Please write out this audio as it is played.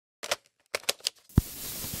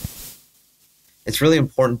it's really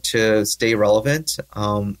important to stay relevant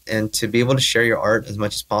and to be able to share your art as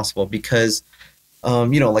much as possible because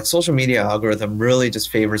like social media algorithm really just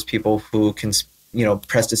favors people who can,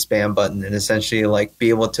 press the spam button and essentially like be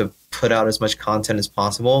able to put out as much content as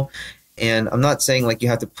possible. And I'm not saying like you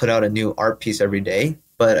have to put out a new art piece every day,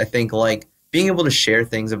 but I think like being able to share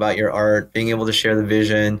things about your art, being able to share the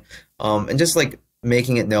vision, and just like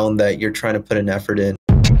making it known that you're trying to put an effort in.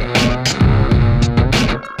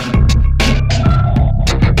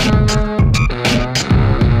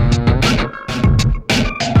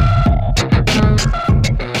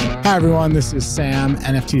 Hi, everyone. This is Sam,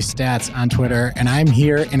 NFT Stats on Twitter, and I'm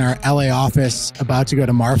here in our LA office about to go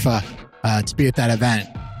to Marfa to be at that event.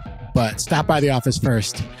 But stop by the office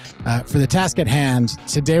first. For the task at hand,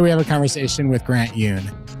 today we have a conversation with Grant Yoon.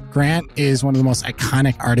 Grant is one of the most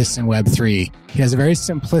iconic artists in Web3. He has a very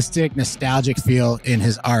simplistic, nostalgic feel in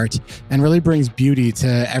his art and really brings beauty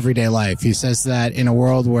to everyday life. He says that in a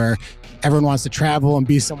world where everyone wants to travel and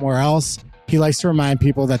be somewhere else, he likes to remind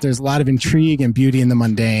people that there's a lot of intrigue and beauty in the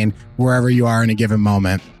mundane wherever you are in a given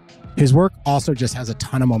moment. His work also just has a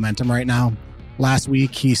ton of momentum right now. Last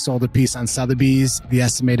week, he sold a piece on Sotheby's. The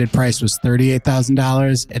estimated price was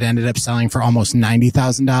 $38,000. It ended up selling for almost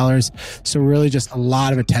 $90,000. So really just a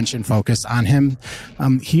lot of attention focused on him.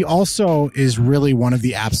 He also is really one of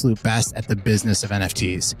the absolute best at the business of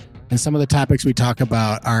NFTs. And some of the topics we talk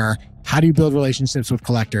about are: how do you build relationships with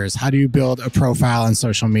collectors? How do you build a profile on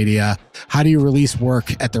social media? How do you release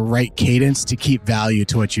work at the right cadence to keep value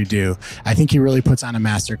to what you do? I think he really puts on a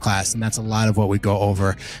masterclass, and that's a lot of what we go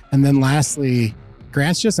over. And then lastly,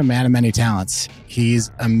 Grant's just a man of many talents. He's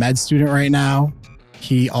a med student right now.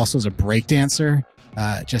 He also is a breakdancer.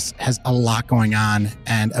 Just has a lot going on.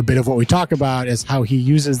 And a bit of what we talk about is how he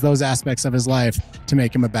uses those aspects of his life to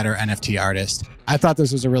make him a better NFT artist. I thought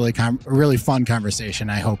this was a really fun conversation.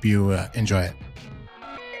 I hope you enjoy it.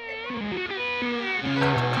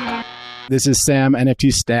 This is Sam,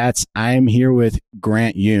 NFT Stats. I'm here with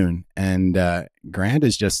Grant Yoon, and Grant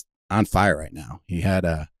is just on fire right now. He had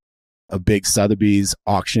a big Sotheby's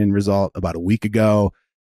auction result about a week ago.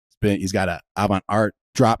 He's got a Avant Art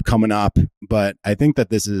drop coming up, but I think that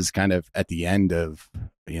this is kind of at the end of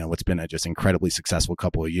what's been a just incredibly successful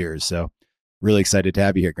couple of years. So really excited to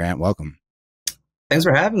have you here, Grant. Welcome. Thanks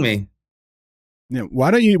for having me.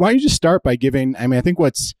 Why don't you just start by giving? I mean, I think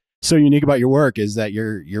what's so unique about your work is that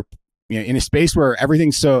you're in a space where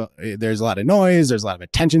everything's there's a lot of noise, there's a lot of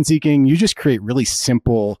attention seeking. You just create really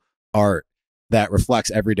simple art that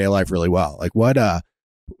reflects everyday life really well. Like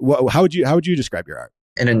how would you describe your art?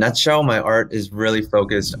 In a nutshell, my art is really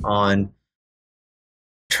focused on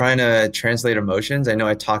trying to translate emotions. I know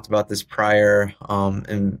I talked about this prior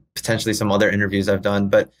and potentially some other interviews I've done,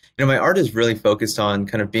 but my art is really focused on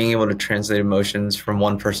kind of being able to translate emotions from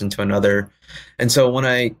one person to another. And so when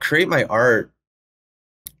I create my art,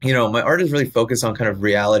 my art is really focused on kind of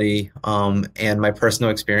reality and my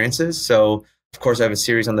personal experiences. So of course, I have a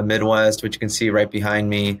series on the Midwest, which you can see right behind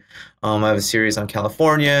me. I have a series on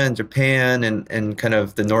California and Japan and kind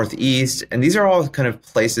of the Northeast. And these are all kind of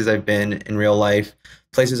places I've been in real life,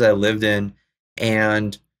 places I lived in.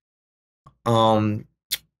 And when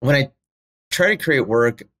I try to create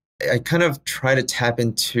work, I kind of try to tap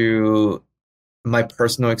into my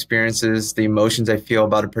personal experiences, the emotions I feel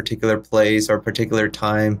about a particular place or a particular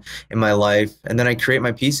time in my life. And then I create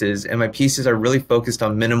my pieces. And my pieces are really focused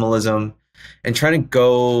on minimalism and trying to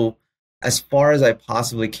go as far as I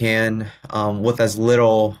possibly can with as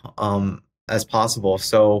little as possible.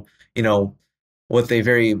 So, with a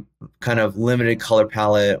very kind of limited color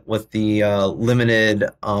palette, with the limited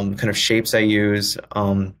kind of shapes I use,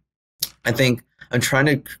 I think I'm trying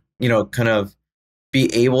to, kind of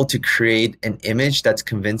be able to create an image that's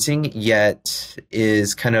convincing, yet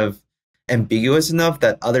is kind of ambiguous enough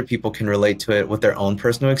that other people can relate to it with their own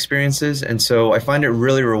personal experiences. And so I find it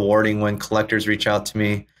really rewarding when collectors reach out to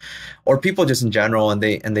me or people just in general and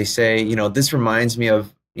they say, this reminds me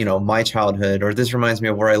of, my childhood, or this reminds me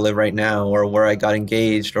of where I live right now, or where I got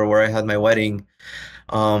engaged, or where I had my wedding,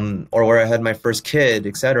 or where I had my first kid,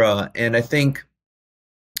 etc. And I think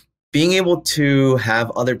being able to have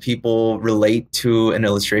other people relate to an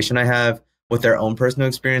illustration I have with their own personal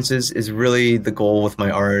experiences is really the goal with my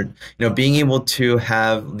art. Being able to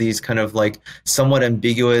have these kind of like somewhat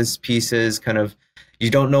ambiguous pieces, kind of, you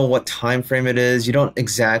don't know what time frame it is. You don't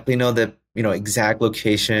exactly know the, exact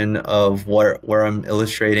location of where I'm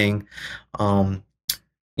illustrating, kind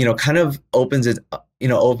of opens it,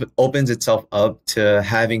 opens itself up to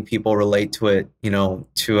having people relate to it,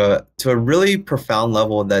 to a really profound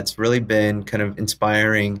level that's really been kind of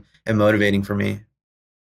inspiring and motivating for me.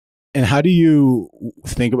 And how do you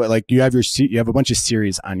think about, like, you have you have a bunch of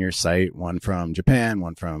series on your site, one from Japan,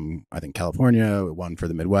 one from, I think, California, one for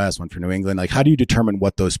the Midwest, one for New England. Like, how do you determine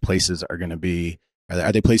what those places are going to be?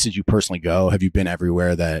 Are they places you personally go? Have you been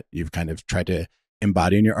everywhere that you've kind of tried to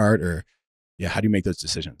embody in your art? Or yeah, how do you make those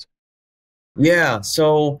decisions? Yeah,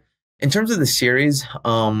 so in terms of the series,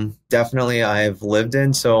 definitely I've lived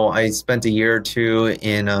in. So I spent a year or two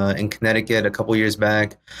in Connecticut a couple years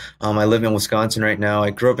back. I live in Wisconsin right now. I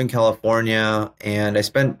grew up in California, and I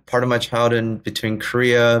spent part of my childhood in between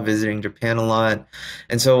Korea, visiting Japan a lot.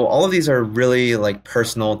 And so all of these are really like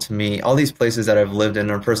personal to me. All these places that I've lived in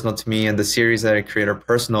are personal to me, and the series that I create are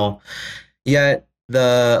personal. Yet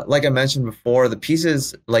like I mentioned before, the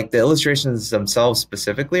pieces, like the illustrations themselves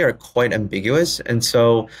specifically, are quite ambiguous. And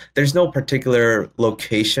so there's no particular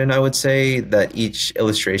location, I would say, that each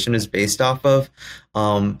illustration is based off of.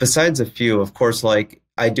 Besides a few, of course, like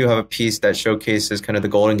I do have a piece that showcases kind of the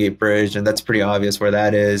Golden Gate Bridge, and that's pretty obvious where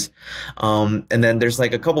that is. And then there's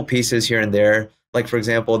like a couple pieces here and there. Like for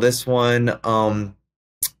example, this one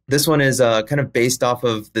is kind of based off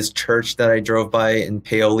of this church that I drove by in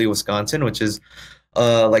Paoli, Wisconsin, which is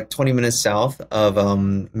like 20 minutes south of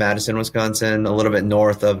Madison, Wisconsin, a little bit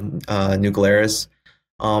north of New Glarus.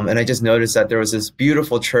 And I just noticed that there was this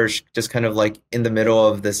beautiful church just kind of like in the middle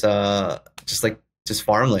of this just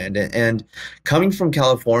farmland. And coming from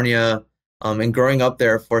California, and growing up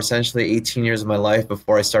there for essentially 18 years of my life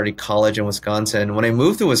before I started college in Wisconsin, when I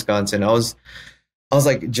moved to Wisconsin, I was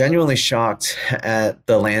like genuinely shocked at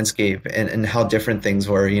the landscape and how different things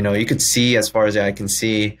were. You know, you could see as far as the eye can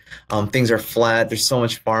see. Things are flat. There's so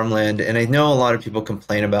much farmland. And I know a lot of people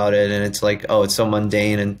complain about it, and it's like, oh, it's so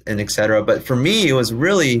mundane and et cetera. But for me, it was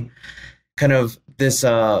really kind of this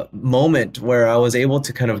moment where I was able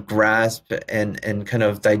to kind of grasp and kind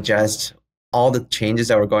of digest all the changes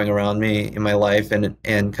that were going around me in my life, and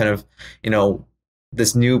kind of, you know,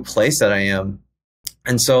 this new place that I am.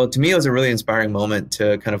 And so to me, it was a really inspiring moment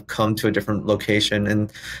to kind of come to a different location.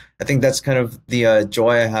 And I think that's kind of the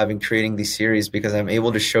joy I have in creating these series, because I'm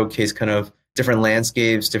able to showcase kind of different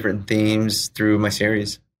landscapes, different themes through my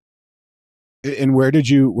series. And where did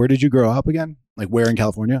you grow up again? Like, where in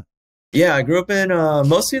California? Yeah, I grew up in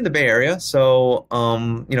mostly in the Bay Area. So,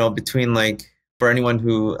 you know, between like, for anyone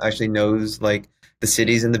who actually knows like the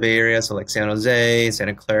cities in the Bay Area, so like San Jose,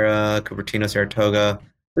 Santa Clara, Cupertino, Saratoga,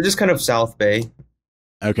 we're just kind of South Bay.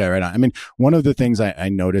 Okay, right on. I mean, one of the things I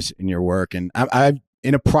noticed in your work, and I've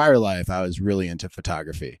in a prior life, I was really into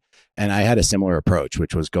photography, and I had a similar approach,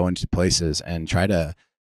 which was go into places and try to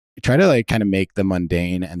like kind of make the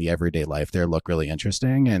mundane and the everyday life there look really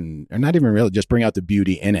interesting, and or not even really, just bring out the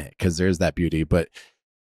beauty in it, because there's that beauty. But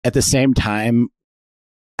at the same time,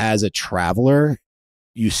 as a traveler,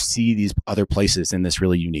 you see these other places in this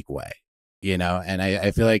really unique way, you know. And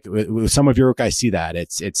I feel like with some of your work, I see that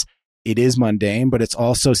it is mundane, but it's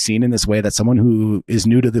also seen in this way that someone who is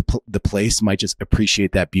new to the place might just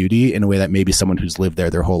appreciate that beauty in a way that maybe someone who's lived there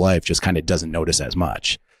their whole life just kind of doesn't notice as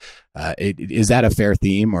much. Is that a fair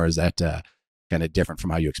theme, or is that kind of different from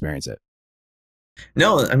how you experience it?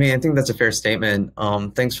 No, I mean, I think that's a fair statement.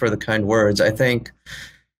 Thanks for the kind words. I think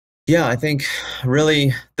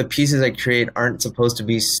really the pieces I create aren't supposed to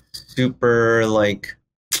be super like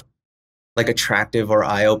attractive or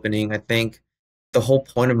eye-opening. I think the whole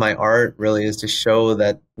point of my art really is to show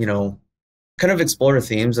that, you know, kind of explore the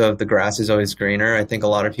themes of the grass is always greener. I think a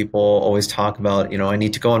lot of people always talk about, you know, I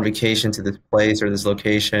need to go on vacation to this place or this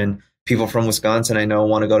location. People from Wisconsin, I know,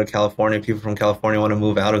 want to go to California. People from California want to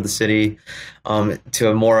move out of the city, to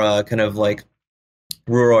a more kind of like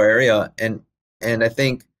rural area. And I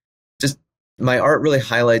think just my art really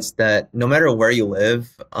highlights that no matter where you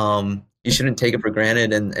live, you shouldn't take it for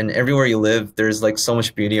granted. And everywhere you live, there's like so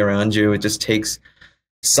much beauty around you. It just takes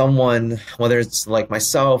someone, whether it's like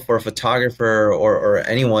myself or a photographer or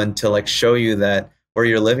anyone, to like show you that where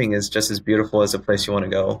you're living is just as beautiful as the place you want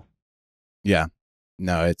to go. Yeah,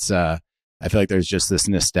 no, it's I feel like there's just this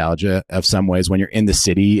nostalgia of some ways when you're in the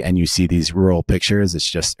city and you see these rural pictures, it's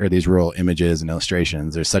just, or these rural images and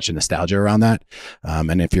illustrations, there's such a nostalgia around that.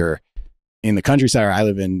 And if you're in the countryside, or I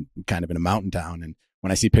live in kind of in a mountain town, and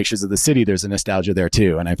when I see pictures of the city, there's a nostalgia there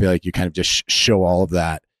too. And I feel like you kind of just show all of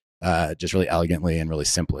that just really elegantly and really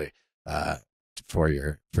simply for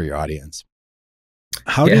your audience.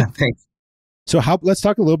 Thanks. So let's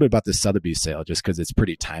talk a little bit about the Sotheby's sale, just because it's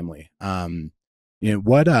pretty timely. You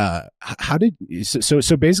know, how did,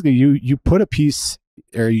 so basically you put a piece,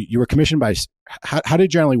 or you were commissioned by, how did you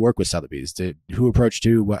generally work with Sotheby's? Who approached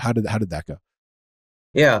you? How did that go?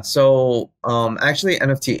 Yeah, so actually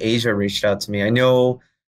NFT Asia reached out to me. I know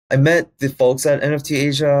I met the folks at NFT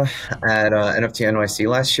Asia at NFT NYC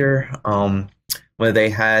last year, where they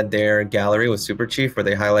had their gallery with Super Chief, where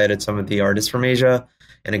they highlighted some of the artists from Asia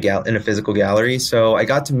in a physical gallery. So I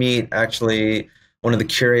got to meet actually one of the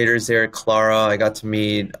curators there, Clara. I got to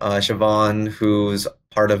meet Siobhan, who's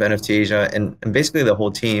part of NFT Asia, and basically the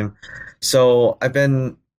whole team. So I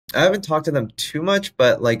haven't talked to them too much,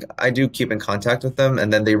 but like I do keep in contact with them,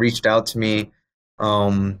 and then they reached out to me.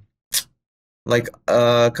 Um, like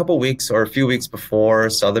a couple weeks or a few weeks before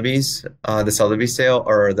the Sotheby's sale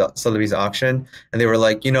or the Sotheby's auction, and they were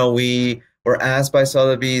like, we were asked by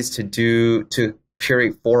Sotheby's to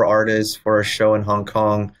curate 4 artists for a show in Hong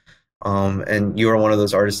Kong, and you were one of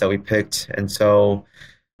those artists that we picked, and so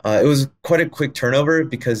it was quite a quick turnover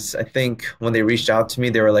because I think when they reached out to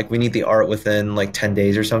me, they were like, we need the art within like 10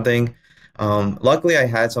 days or something. Luckily, I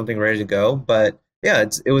had something ready to go, but yeah,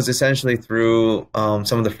 it was essentially through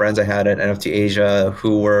some of the friends I had at NFT Asia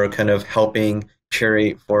who were kind of helping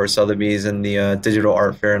curate for Sotheby's and the digital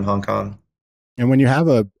art fair in Hong Kong. And when you have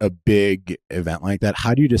a big event like that,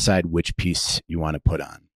 how do you decide which piece you want to put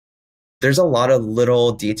on? There's a lot of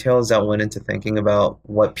little details that went into thinking about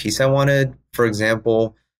what piece I wanted. For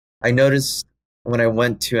example, I noticed when I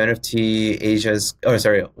went to NFT Asia's, oh,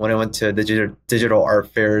 sorry, when I went to the digital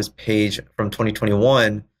art fairs page from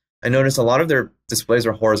 2021, I noticed a lot of their displays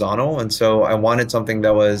were horizontal. And so I wanted something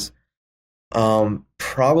that was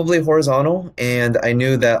probably horizontal. And I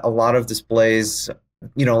knew that a lot of displays,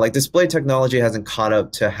 like display technology hasn't caught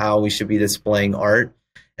up to how we should be displaying art.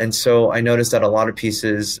 And so I noticed that a lot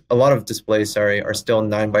of displays, sorry, are still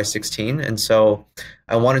 9 by 16. And so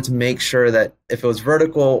I wanted to make sure that if it was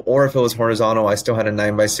vertical or if it was horizontal, I still had a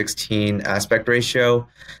 9 by 16 aspect ratio.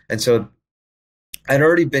 And so I'd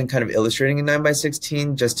already been kind of illustrating in 9 by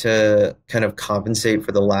 16 just to kind of compensate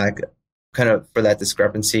for the lag, kind of for that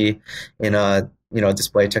discrepancy in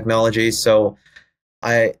display technology. So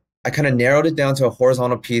I kind of narrowed it down to a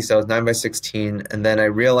horizontal piece that was 9 by 16, and then I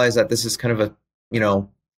realized that this is kind of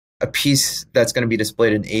a piece that's going to be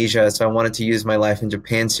displayed in Asia. So I wanted to use my Life in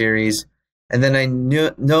Japan series. And then I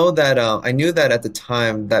knew that at the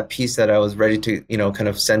time, that piece that I was ready to, kind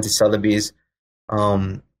of send to Sotheby's,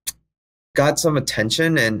 got some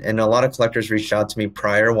attention, and a lot of collectors reached out to me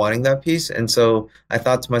prior wanting that piece. And so I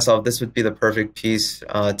thought to myself, this would be the perfect piece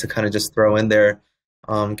to kind of just throw in there,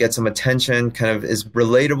 get some attention, kind of is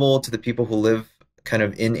relatable to the people who live kind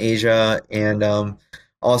of in Asia, and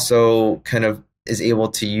also kind of is able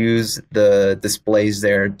to use the displays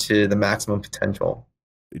there to the maximum potential.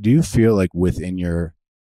 Do you feel like within your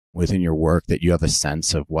work that you have a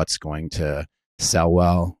sense of what's going to sell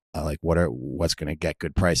well? Like what's going to get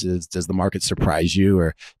good prices? Does the market surprise you, or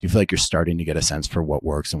do you feel like you're starting to get a sense for what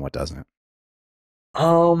works and what doesn't?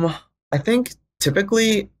 I think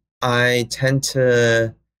typically I tend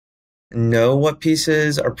to know what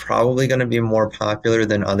pieces are probably going to be more popular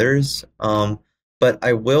than others. But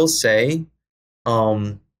I will say,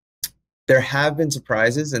 there have been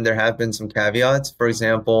surprises and there have been some caveats. For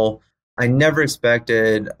example, I never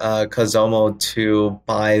expected Kazomo to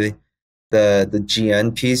buy the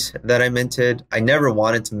GN piece that I minted. I never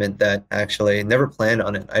wanted to mint that, actually. Never planned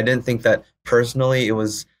on it. I didn't think that personally it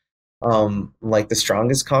was like the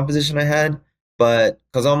strongest composition I had. But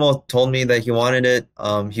Kazomo told me that he wanted it.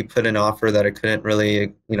 He put an offer that I couldn't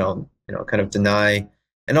really, kind of deny.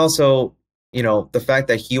 And also, the fact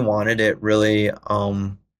that he wanted it really,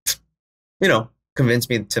 convinced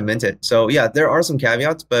me to mint it. So yeah, there are some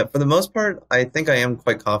caveats, but for the most part, I think I am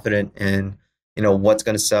quite confident in, what's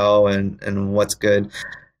going to sell and what's good.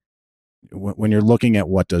 When you're looking at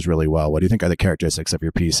what does really well, what do you think are the characteristics of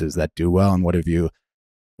your pieces that do well, and what have you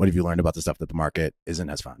learned about the stuff that the market isn't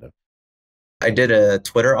as fond of? I did a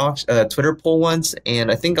Twitter poll once,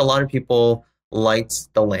 and I think a lot of people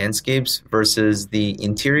liked the landscapes versus the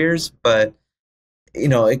interiors, but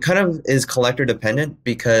it kind of is collector dependent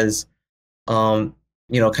because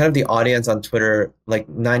kind of the audience on Twitter, like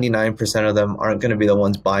 99% of them aren't going to be the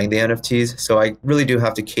ones buying the NFTs. So I really do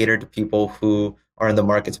have to cater to people who are in the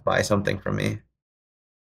market to buy something from me.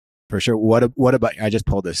 For sure. What about, I just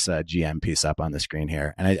pulled this GM piece up on the screen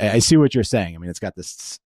here, and I see what you're saying. I mean, it's got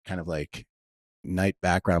this kind of like night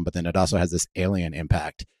background, but then it also has this alien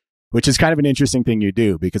impact, which is kind of an interesting thing you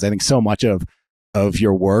do, because I think so much of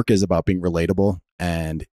your work is about being relatable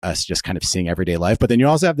and us just kind of seeing everyday life. But then you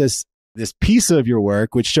also have this piece of your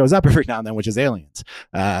work which shows up every now and then, which is aliens,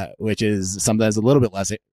 which is something that's a little bit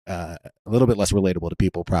less relatable to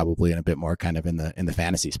people, probably, and a bit more kind of in the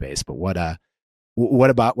fantasy space. But what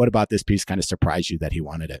about this piece kind of surprised you that he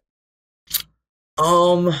wanted it?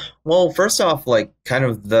 Well, first off, like kind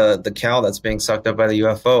of the cow that's being sucked up by the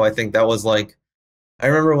UFO, I think that was like I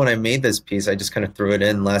remember when I made this piece, I just kind of threw it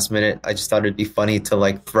in last minute. I just thought it'd be funny to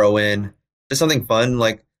like throw in just something fun.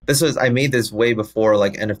 Like I made this way before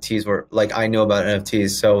like NFTs were like I knew about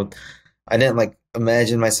NFTs. So I didn't like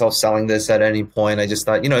imagine myself selling this at any point. I just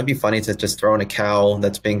thought, it'd be funny to just throw in a cow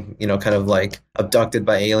that's being, kind of like abducted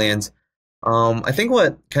by aliens. I think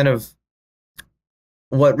what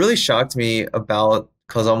really shocked me about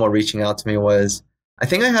Kozomo reaching out to me was I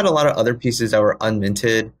think I had a lot of other pieces that were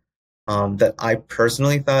unminted that I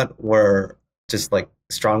personally thought were just like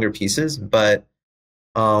stronger pieces, but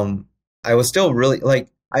I was still really like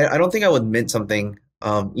I don't think I would mint something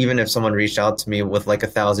even if someone reached out to me with like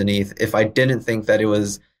 1,000 ETH if I didn't think that it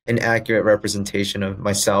was an accurate representation of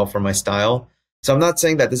myself or my style. So I'm not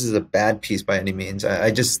saying that this is a bad piece by any means. I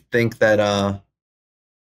just think that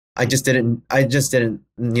I just didn't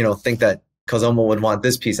think that Kozomo would want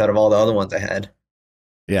this piece out of all the other ones I had.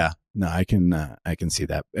 Yeah, no, I can see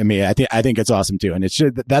that. I mean, I think it's awesome too, and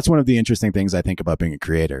that's one of the interesting things I think about being a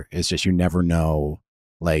creator. Is just you never know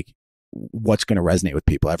like what's going to resonate with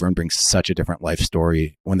people. Everyone brings such a different life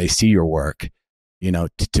story when they see your work.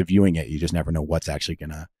 To viewing it, you just never know what's actually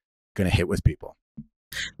gonna hit with people.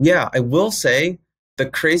 Yeah, I will say the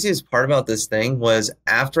craziest part about this thing was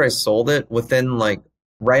after I sold it, within like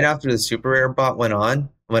right after the super rare bot went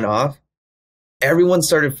off, everyone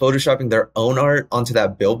started photoshopping their own art onto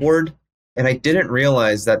that billboard. And I didn't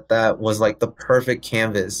realize that that was like the perfect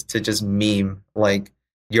canvas to just meme like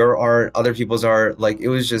your art, other people's art. Like it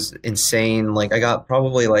was just insane. Like I got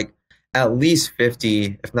probably like at least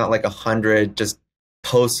 50, if not like 100 just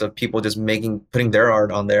posts of people just putting their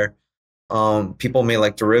art on there. People made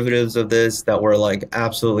like derivatives of this that were like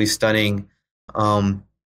absolutely stunning. Um,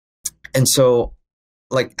 and so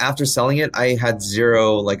like after selling it, I had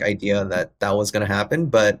zero like idea that that was going to happen,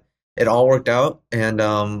 but it all worked out. And,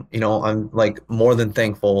 I'm like more than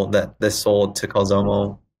thankful that this sold to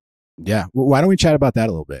Calzomo. Yeah, well, why don't we chat about that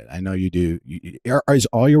a little bit? I know you do. Is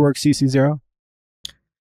all your work CC0?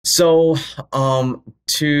 So,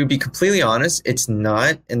 to be completely honest, it's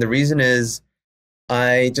not. And the reason is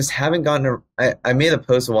I just haven't I made a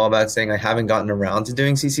post a while back saying I haven't gotten around to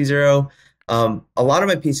doing CC0. A lot of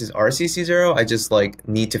my pieces are CC0. I just like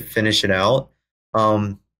need to finish it out.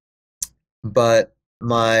 But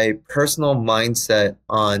my personal mindset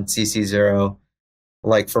on CC0,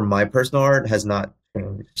 like for my personal art, has not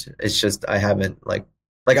changed. It's just I haven't like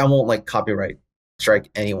I won't like copyright strike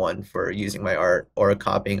anyone for using my art or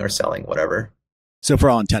copying or selling whatever. So for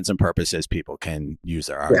all intents and purposes, people can use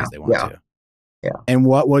their art as they want to. Yeah. And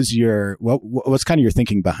what's kind of your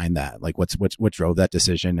thinking behind that? Like what drove that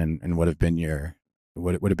decision, and what have been your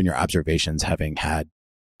observations having had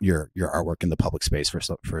your artwork in the public space for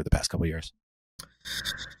the past couple of years?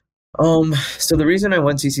 So the reason I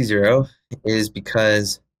went CC0 is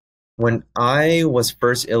because when I was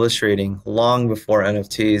first illustrating long before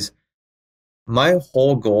NFTs, my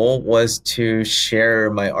whole goal was to share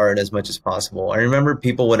my art as much as possible. I remember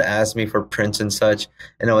people would ask me for prints and such,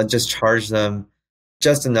 and I would just charge them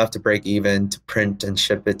just enough to break even to print and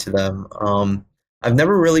ship it to them. I've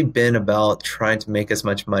never really been about trying to make as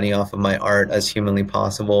much money off of my art as humanly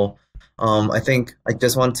possible. I think I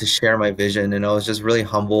just wanted to share my vision, and I was just really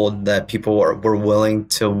humbled that people were willing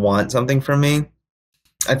to want something from me.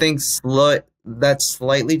 I think that's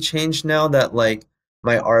slightly changed now that like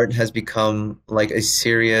my art has become like a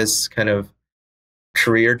serious kind of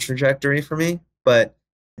career trajectory for me. But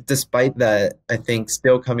despite that, I think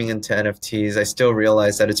still coming into NFTs, I still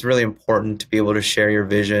realize that it's really important to be able to share your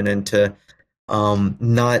vision and to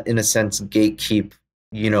not in a sense gatekeep,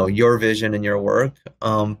 your vision and your work.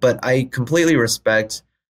 But I completely respect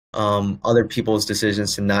other people's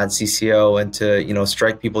decisions to not CCO and to,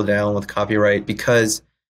 strike people down with copyright, because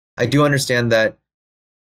I do understand that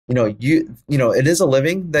it is a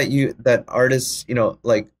living that artists,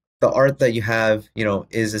 like the art that you have,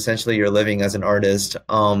 is essentially your living as an artist.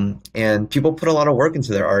 And people put a lot of work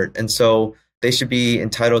into their art, and so they should be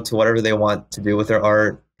entitled to whatever they want to do with their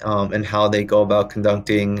art, and how they go about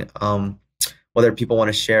conducting, whether people want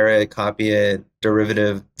to share it, copy it,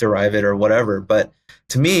 derive it, or whatever. But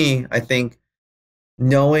to me, I think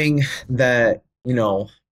knowing that,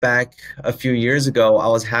 back a few years ago, I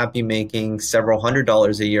was happy making several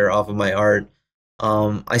 $100s a year off of my art.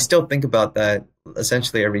 I still think about that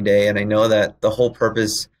essentially every day. And I know that the whole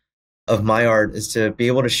purpose of my art is to be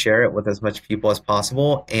able to share it with as much people as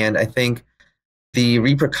possible. And I think the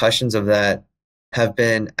repercussions of that have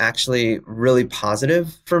been actually really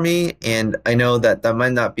positive for me. And I know that that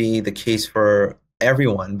might not be the case for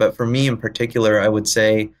everyone, but for me in particular, I would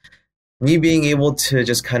say me being able to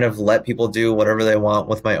just kind of let people do whatever they want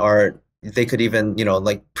with my art. They could even,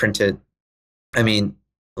 like print it. I mean,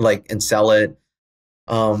 like and sell it.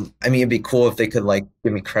 I mean, it'd be cool if they could like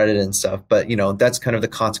give me credit and stuff, but you know, that's kind of the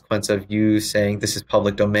consequence of you saying this is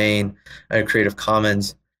public domain, Creative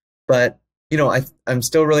Commons. But you know, I'm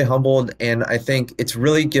still really humbled, and I think it's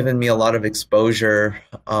really given me a lot of exposure,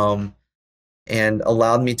 and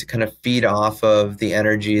allowed me to kind of feed off of the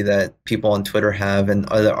energy that people on Twitter have and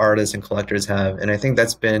other artists and collectors have. And I think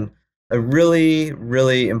that's been a really,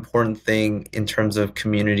 really important thing in terms of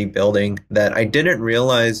community building that I didn't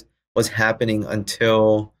realize was happening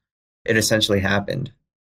until it essentially happened.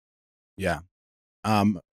 Yeah.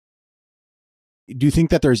 Um, do you think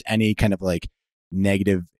that there's any kind of like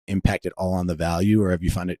negative impact at all on the value, or have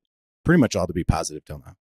you found it pretty much all to be positive till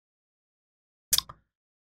now?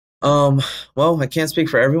 Um, well, I can't speak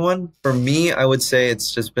for everyone. For me, I would say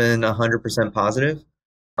it's just been 100% positive.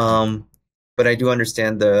 Um, but I do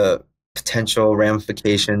understand the potential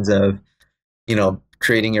ramifications of, you know,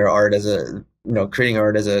 creating your art as a, you know, creating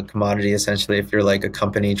art as a commodity, essentially, if you're like a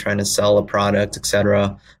company trying to sell a product,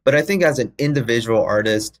 etc. But I think as an individual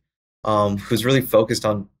artist, who's really focused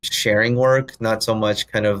on sharing work, not so much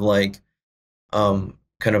kind of like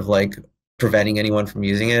preventing anyone from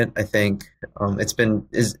using it. I think it's been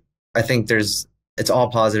is I think there's it's all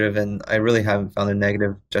positive, and I really haven't found a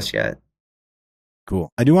negative just yet.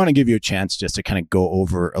 Cool. I do want to give you a chance just to kind of go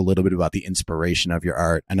over a little bit about the inspiration of your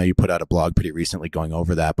art. I know you put out a blog pretty recently going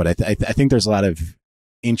over that, but I think there's a lot of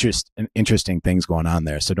interesting things going on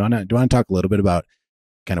there. So do you want to talk a little bit about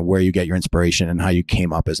kind of where you get your inspiration and how you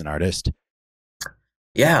came up as an artist?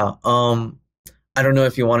 Yeah. I don't know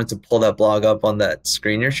if you wanted to pull that blog up on that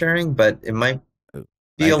screen you're sharing, but it might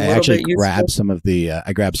be a I little actually bit useful. grabbed some of the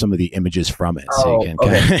I grabbed some of the images from it, so you Oh, can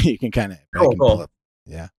okay. kind of you can kind of I Cool, can pull cool. up.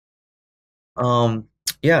 Yeah.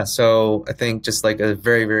 Yeah, so I think just like a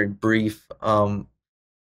very, very brief,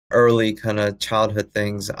 early kind of childhood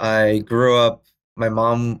things. I grew up, my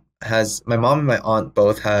mom and my aunt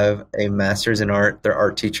both have a master's in art. They're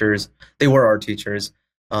art teachers. They were art teachers.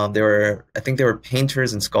 I think they were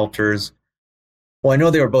painters and sculptors. Well, I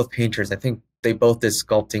know they were both painters. I think they both did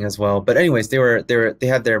sculpting as well. But anyways, they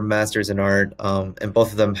had their masters in art, and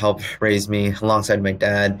both of them helped raise me alongside my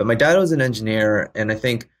dad. But my dad was an engineer, and I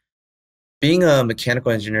think being a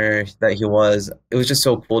mechanical engineer that he was, it was just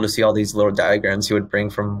so cool to see all these little diagrams he would bring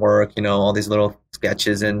from work, you know, all these little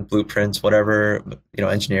sketches and blueprints, whatever, you know,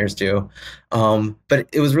 engineers do. But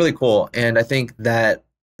it was really cool. And I think that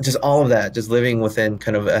just all of that, just living within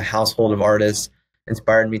kind of a household of artists,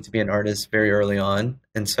 inspired me to be an artist very early on.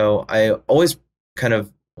 And so I always kind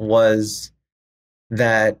of was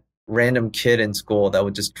that random kid in school that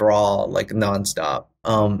would just draw like nonstop.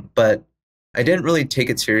 But I didn't really take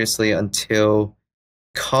it seriously until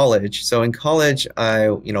college. So in college, I,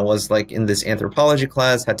 you know, was like in this anthropology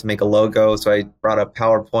class, had to make a logo. So I brought up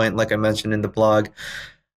PowerPoint, like I mentioned in the blog.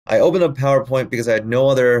 I opened up PowerPoint because I had no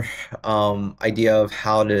other idea of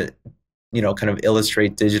how to, you know, kind of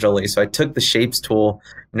illustrate digitally. So I took the shapes tool,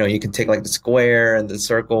 you know, you can take like the square and the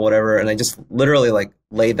circle, whatever, and I just literally like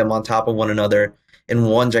laid them on top of one another in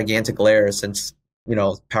one gigantic layer since, you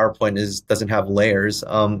know, PowerPoint doesn't have layers.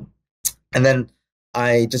 And then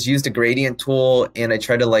I just used a gradient tool and I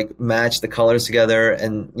tried to like match the colors together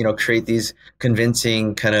and, you know, create these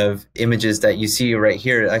convincing kind of images that you see right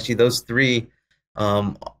here. Actually,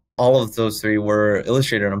 um, all of those three were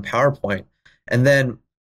illustrated on PowerPoint. And then,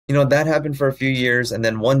 you know, that happened for a few years. And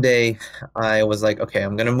then one day I was like, okay,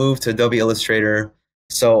 I'm going to move to Adobe Illustrator.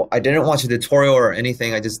 So I didn't watch a tutorial or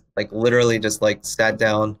anything. I just like literally just like sat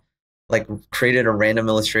down, like created a random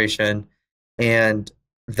illustration. And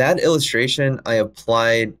that illustration I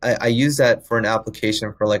used that for an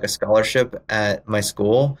application for like a scholarship at my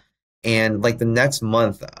school. And like the next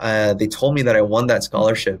month, they told me that I won that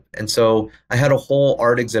scholarship. And so I had a whole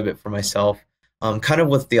art exhibit for myself, kind of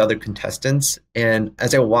with the other contestants. And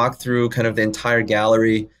as I walked through kind of the entire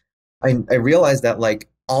gallery, I realized that like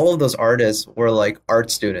all of those artists were like art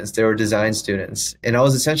students, they were design students. And I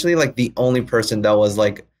was essentially like the only person that was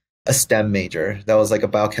like a STEM major, that was like a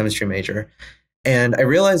biochemistry major. And I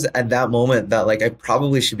realized at that moment that like I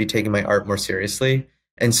probably should be taking my art more seriously.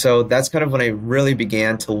 And so that's kind of when I really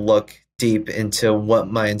began to look deep into what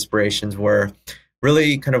my inspirations were,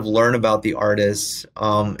 really kind of learn about the artists,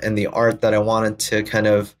 and the art that I wanted to kind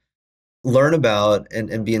of learn about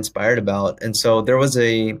and be inspired about. And so there's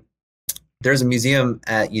a museum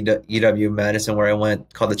at UW-Madison where I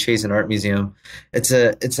went called the Chazen Art Museum.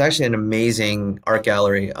 It's actually an amazing art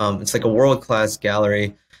gallery. It's like a world-class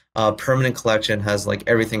gallery. Permanent collection, has like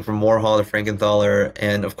everything from Warhol to Frankenthaler,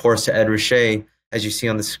 and of course to Ed Ruscha, as you see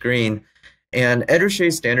on the screen. And Ed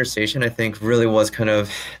Ruscha's standardization, I think, really was kind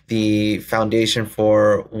of the foundation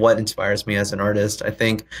for what inspires me as an artist. I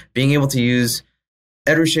think being able to use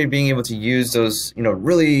Ed Ruscha, being able to use those,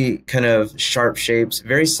 really kind of sharp shapes,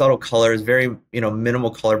 very subtle colors, very, minimal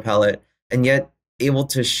color palette, and yet able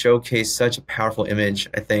to showcase such a powerful image,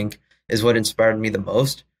 I think, is what inspired me the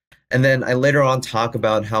most. And then I later on talk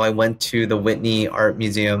about how I went to the Whitney Art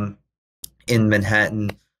Museum in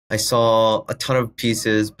Manhattan. I saw a ton of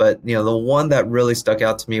pieces, but the one that really stuck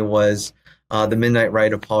out to me was the Midnight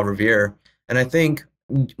Rite of Paul Revere. And I think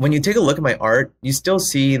when you take a look at my art, you still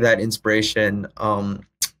see that inspiration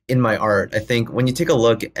in my art. I think when you take a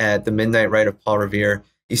look at the Midnight Rite of Paul Revere,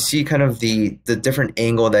 you see kind of the different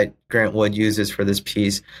angle that Grant Wood uses for this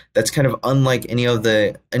piece. That's kind of unlike any of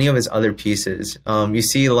his other pieces. You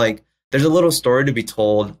see, like, there's a little story to be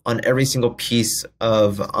told on every single piece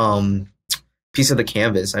of the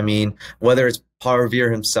canvas. I mean, whether it's Paul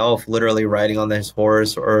Revere himself literally riding on his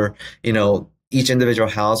horse, or each individual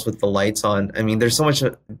house with the lights on. I mean, there's such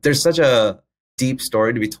a deep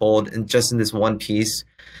story to be told in this one piece.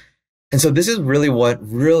 And so this is really what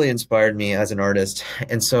really inspired me as an artist.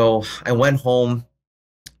 And so I went home,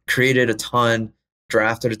 created a ton,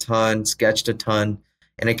 drafted a ton, sketched a ton,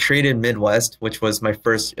 and I created Midwest, which was my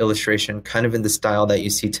first illustration, kind of in the style that you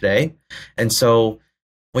see today. And so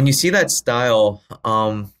when you see that style,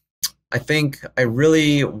 I think I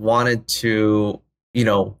really wanted to,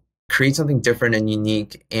 create something different and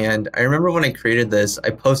unique. And I remember when I created this, I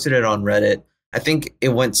posted it on Reddit. I think it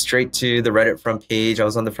went straight to the Reddit front page. I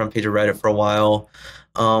was on the front page of Reddit for a while.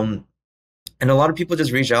 And a lot of people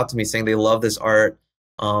just reached out to me saying they love this art,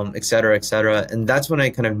 et cetera, et cetera. And that's when I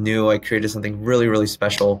kind of knew I created something really, really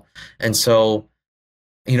special. And so,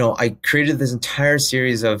 I created this entire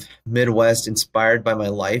series of Midwest inspired by my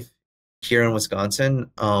life here in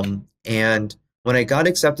Wisconsin. And when I got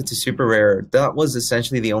accepted to Super Rare, that was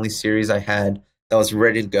essentially the only series I had that was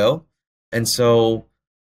ready to go. And so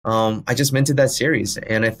I just minted that series.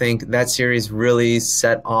 And I think that series really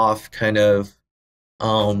set off kind of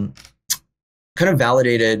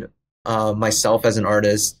validated myself as an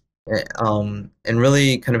artist, and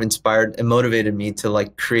really kind of inspired and motivated me to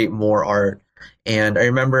like create more art. And I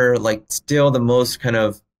remember, like, still the most kind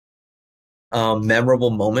of memorable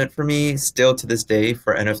moment for me still to this day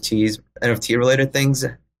for NFT related things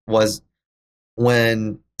was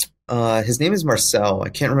when his name is Marcel. I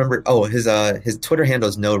can't remember. Oh, his Twitter handle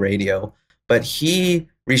is No Radio, but he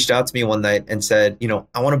reached out to me one night and said,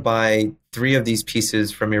 I want to buy 3 of these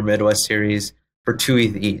pieces from your Midwest series for 2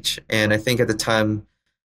 ETH each. And I think at the time,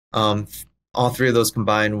 all 3 of those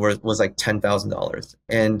combined was like $10,000.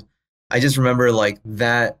 And I just remember, like,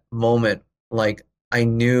 that moment, like, I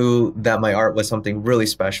knew that my art was something really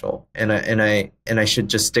special, and I should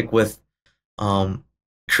just stick with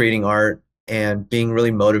creating art and being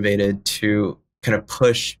really motivated to kind of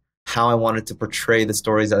push how I wanted to portray the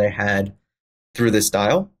stories that I had through this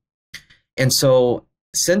style. And so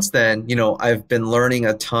since then, I've been learning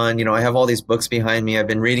a ton. I have all these books behind me. I've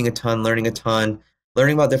been reading a ton, learning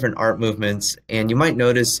about different art movements. And you might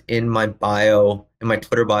notice in my bio, in my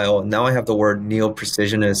Twitter bio, now I have the word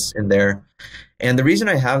neo-precisionist in there. And the reason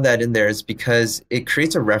I have that in there is because it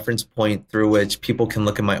creates a reference point through which people can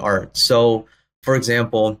look at my art. So, for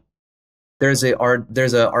example, there's an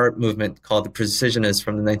art movement called the Precisionists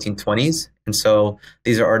from the 1920s. And so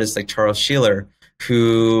these are artists like Charles Sheeler,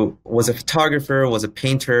 who was a photographer, was a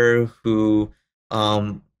painter, who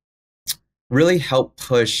really helped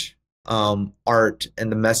push art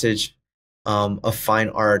and the message of fine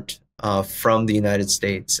art from the United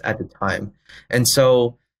States at the time. And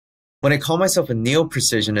so when I call myself a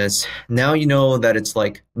neo-precisionist, now you know that it's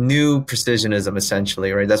like new precisionism,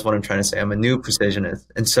 essentially, right? That's what I'm trying to say. I'm a new precisionist.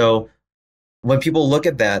 And so when people look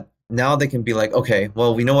at that, now they can be like, okay,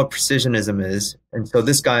 well, we know what precisionism is. And so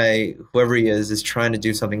this guy, whoever he is trying to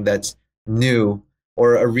do something that's new,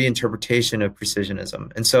 or a reinterpretation of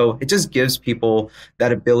precisionism. And so it just gives people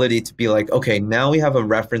that ability to be like, okay, now we have a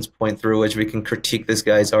reference point through which we can critique this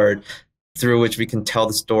guy's art, through which we can tell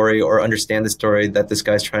the story or understand the story that this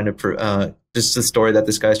guy's trying to, just the story that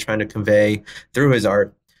this guy's trying to convey through his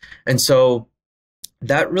art. And so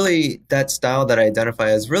that style that I identify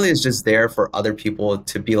as really is just there for other people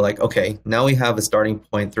to be like, okay, now we have a starting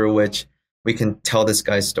point through which we can tell this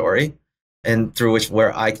guy's story, and through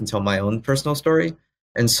where I can tell my own personal story.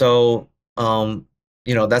 And so,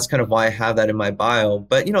 that's kind of why I have that in my bio.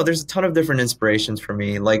 But, there's a ton of different inspirations for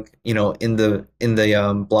me. Like, in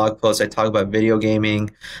the blog post, I talk about video gaming.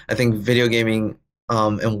 I think video gaming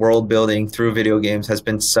and world building through video games has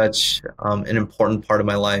been such an important part of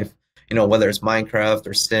my life. whether it's Minecraft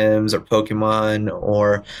or Sims or Pokemon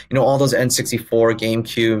or, all those N64,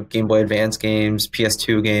 GameCube, Game Boy Advance games,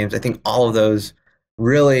 PS2 games. I think all of those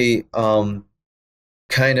really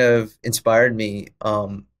kind of inspired me,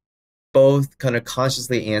 both kind of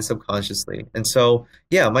consciously and subconsciously. And so,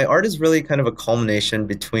 yeah, my art is really kind of a culmination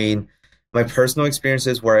between my personal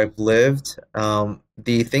experiences where I've lived,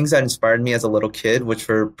 the things that inspired me as a little kid, which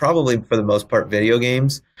were probably for the most part video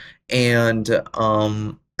games, and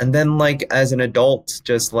then like as an adult,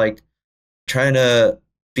 just like trying to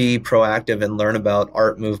be proactive and learn about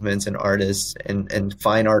art movements and artists and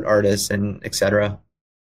fine art artists and etc.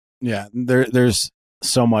 Yeah, there's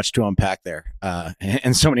so much to unpack there,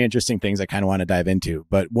 and so many interesting things I kind of want to dive into.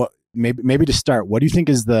 But what maybe to start, what do you think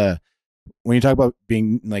is when you talk about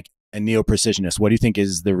being like a neo-precisionist, what do you think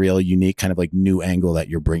is the real unique kind of like new angle that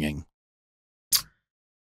you're bringing?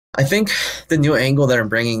 I think the new angle that I'm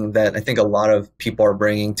bringing, that I think a lot of people are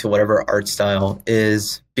bringing to whatever art style,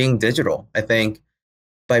 is being digital. I think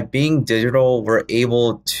by being digital, we're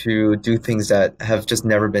able to do things that have just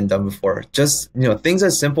never been done before. Just, things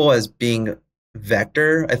as simple as being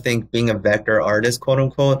vector. I think being a vector artist, quote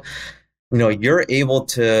unquote, you're able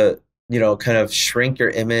to, kind of shrink your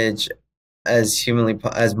image as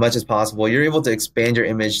much as possible. You're able to expand your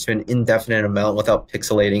image to an indefinite amount without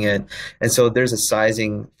pixelating it. And so there's a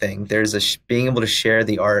sizing thing. There's being able to share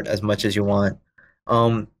the art as much as you want.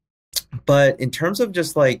 But in terms of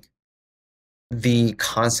just like the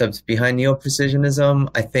concepts behind neo-precisionism,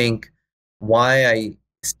 I think why I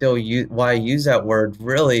use that word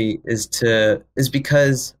really is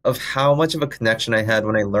because of how much of a connection I had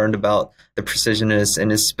when I learned about the precisionists, and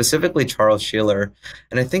is specifically Charles Sheeler.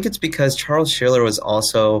 And I think it's because Charles Sheeler was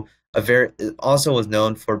also was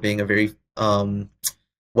known for being a very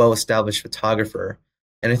well-established photographer.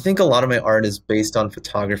 And I think a lot of my art is based on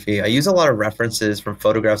photography. I use a lot of references from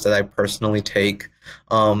photographs that I personally take,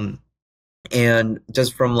 and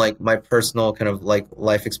just from like my personal kind of like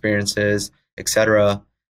life experiences, etc.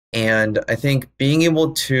 And I think being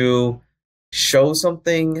able to show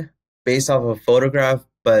something based off of a photograph,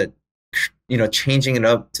 but changing it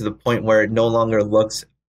up to the point where it no longer looks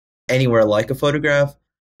anywhere like a photograph,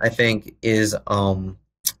 I think is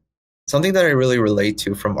something that I really relate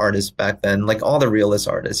to from artists back then, like all the realist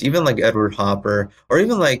artists, even like Edward Hopper, or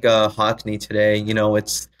even like Hockney today.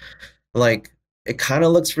 It's like it kind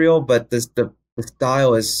of looks real, but the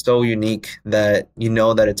style is so unique that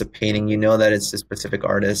that it's a painting, that it's a specific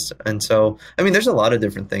artist. And so, I mean, there's a lot of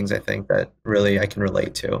different things I think that really I can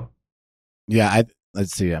relate to. Yeah,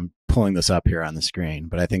 let's see, I'm pulling this up here on the screen,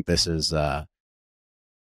 but I think this is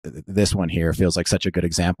this one here feels like such a good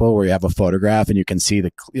example where you have a photograph and you can see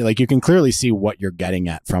you can clearly see what you're getting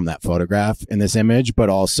at from that photograph in this image, but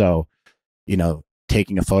also,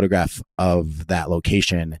 taking a photograph of that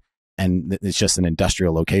location, and it's just an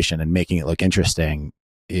industrial location, and making it look interesting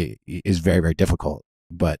is very, very difficult.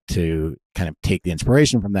 But to kind of take the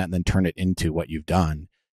inspiration from that and then turn it into what you've done,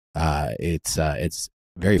 it's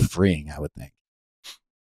very freeing, I would think.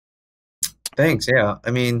 Thanks. Yeah.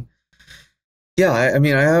 I mean,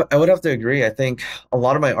 I would have to agree. I think a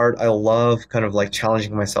lot of my art, I love kind of like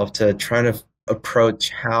challenging myself to try to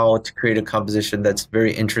approach how to create a composition that's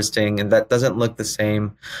very interesting and that doesn't look the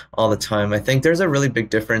same all the time. I think there's a really big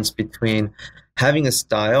difference between having a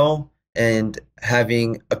style and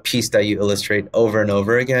having a piece that you illustrate over and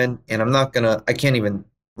over again. And I can't even,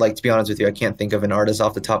 like, to be honest with you, I can't think of an artist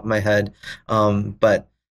off the top of my head. But,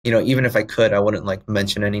 even if I could, I wouldn't like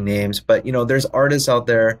mention any names. But, there's artists out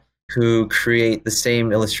there who create the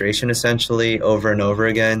same illustration essentially over and over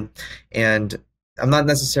again. And I'm not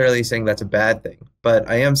necessarily saying that's a bad thing, but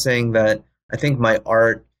I am saying that I think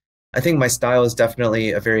my style is definitely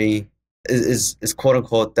is quote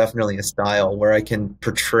unquote definitely a style where I can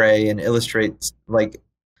portray and illustrate like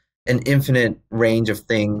an infinite range of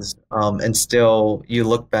things, and still you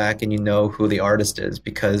look back and who the artist is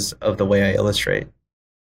because of the way I illustrate.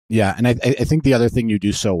 Yeah, and I think the other thing you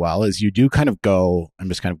do so well is you do kind of go. I'm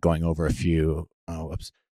just kind of going over a few.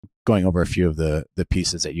 Going over a few of the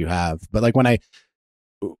pieces that you have, but like when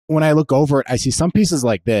I look over it, I see some pieces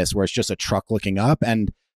like this where it's just a truck looking up,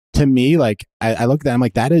 and to me, like I look at that, I'm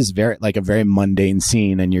like, that is very like a very mundane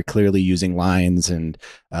scene, and you're clearly using lines and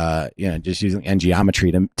just using and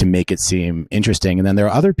geometry to make it seem interesting. And then there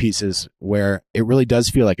are other pieces where it really does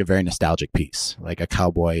feel like a very nostalgic piece, like a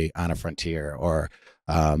cowboy on a frontier, or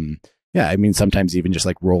I mean sometimes even just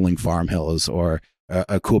like rolling farm hills, or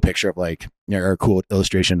a cool picture of like, or a cool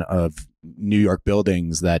illustration of New York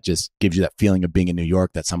buildings that just gives you that feeling of being in New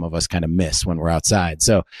York that some of us kind of miss when we're outside.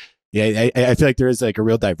 So yeah, I feel like there is like a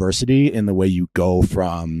real diversity in the way you go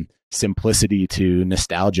from simplicity to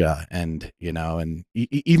nostalgia, and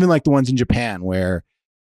even like the ones in Japan where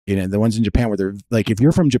the ones in Japan where they're like, if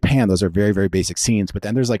you're from Japan, those are very, very basic scenes, but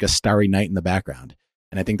then there's like a starry night in the background.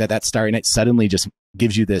 And I think that starry night suddenly just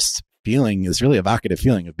gives you this feeling, this really evocative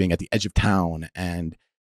feeling of being at the edge of town, and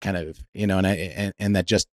kind of, and that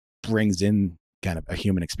just brings in kind of a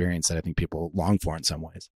human experience that I think people long for in some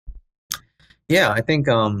ways. Yeah, I think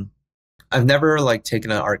I've never like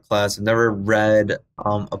taken an art class. I've never read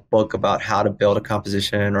a book about how to build a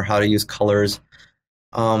composition or how to use colors.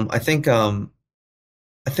 I think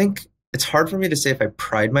it's hard for me to say if I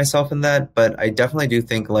pride myself in that, but I definitely do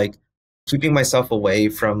think like keeping myself away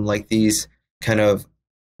from like these kind of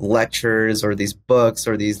lectures or these books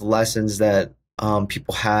or these lessons that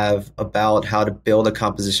people have about how to build a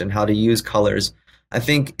composition, how to use colors, I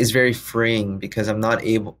think is very freeing, because I'm not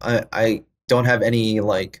able, I don't have any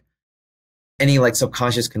like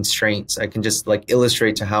subconscious constraints. I can just like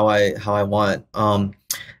illustrate to how I want. And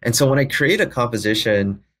so when I create a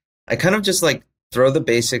composition, I kind of just like throw the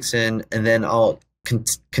basics in, and then I'll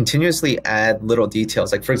continuously add little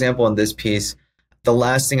details. Like for example, in this piece, the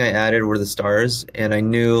last thing I added were the stars, and I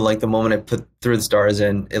knew like the moment I threw the stars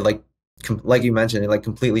in, it like you mentioned, it like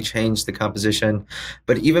completely changed the composition.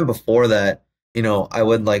 But even before that, I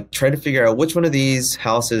would like try to figure out which one of these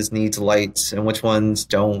houses needs lights and which ones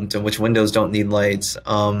don't, and which windows don't need lights.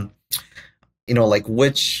 Like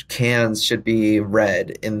which cans should be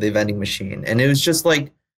red in the vending machine. And it was just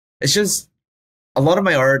like, it's just a lot of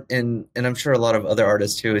my art, and I'm sure a lot of other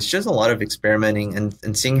artists too, it's just a lot of experimenting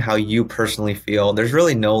and seeing how you personally feel. There's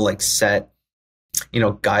really no like set,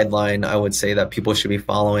 guideline, I would say, that people should be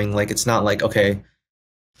following. Like, it's not like, okay,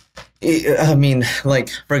 I mean, like,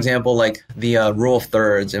 for example, like the rule of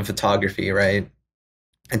thirds in photography, right?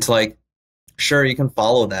 It's like, sure, you can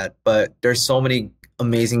follow that, but there's so many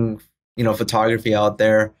amazing, photography out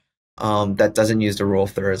there that doesn't use the rule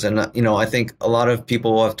of thirds. And, I think a lot of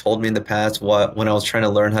people have told me in the past when I was trying to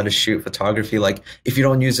learn how to shoot photography, like, if you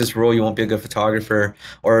don't use this rule, you won't be a good photographer,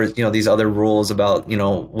 or, these other rules about,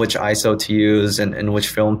 which ISO to use and which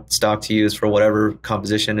film stock to use for whatever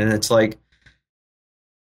composition. And it's like,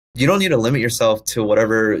 you don't need to limit yourself to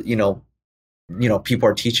whatever, people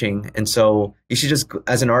are teaching. And so you should just,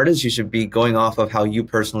 as an artist, you should be going off of how you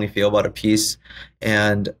personally feel about a piece,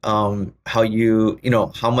 and how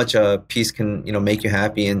how much a piece can, make you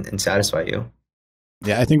happy and satisfy you.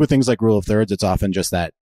 Yeah, I think with things like rule of thirds, it's often just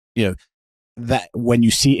that, that when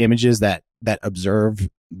you see images that observe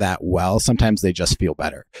that well, sometimes they just feel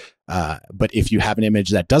better. But if you have an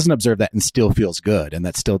image that doesn't observe that and still feels good, and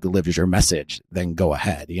that still delivers your message, then go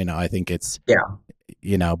ahead. I think it's,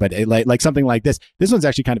 but like something like this one's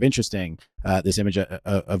actually kind of interesting, this image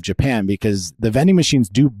of Japan, because the vending machines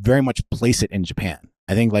do very much place it in Japan.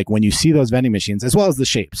 I think like when you see those vending machines, as well as the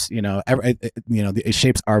shapes, the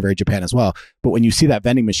shapes are very Japan as well. But when you see that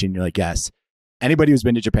vending machine, you're like, yes, anybody who's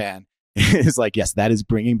been to Japan is like, yes, that is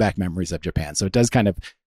bringing back memories of Japan. So it does kind of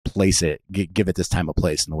place it, give it this time of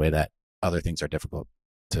place in the way that other things are difficult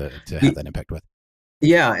to have that impact with.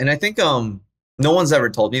 Yeah. And I think no one's ever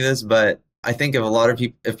told me this, but I think if a lot of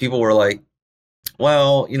people, if people were like,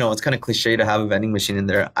 well, it's kind of cliche to have a vending machine in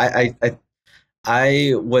there,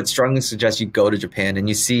 I would strongly suggest you go to Japan and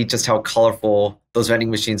you see just how colorful those vending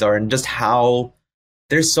machines are, and just how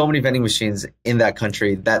there's so many vending machines in that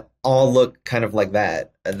country that all look kind of like that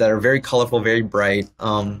are very colorful, very bright.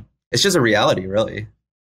 It's just a reality, really.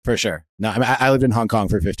 For sure. No, I mean, I lived in Hong Kong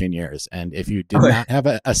for 15 years. And if you did not have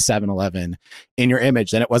a 7-Eleven in your image,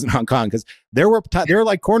 then it wasn't Hong Kong, because there were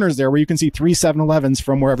like corners there where you can see 3 7-Elevens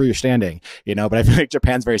from wherever you're standing, but I feel like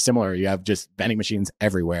Japan's very similar. You have just vending machines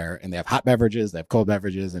everywhere, and they have hot beverages, they have cold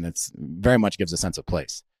beverages, and it's very much gives a sense of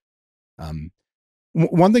place.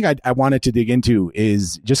 One thing I wanted to dig into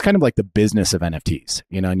is just kind of like the business of NFTs,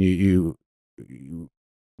 and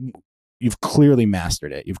you've clearly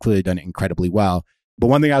mastered it. You've clearly done it incredibly well. But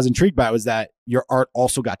one thing I was intrigued by was that your art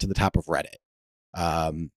also got to the top of Reddit.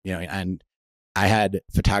 And I had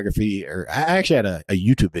photography, or I actually had a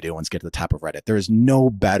YouTube video once get to the top of Reddit. There is no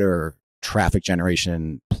better traffic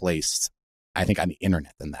generation place, I think, on the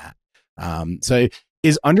internet than that. So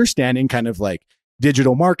is understanding kind of like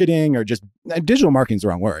digital marketing, or just digital marketing is the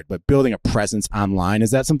wrong word, but building a presence online, is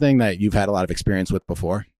that something that you've had a lot of experience with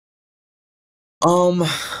before?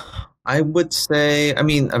 I would say, I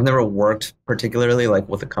mean, I've never worked particularly like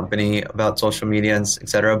with a company about social media and et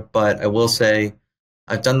cetera, but I will say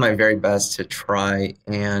I've done my very best to try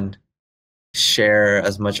and share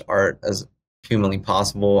as much art as humanly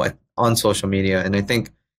possible on social media. And I think,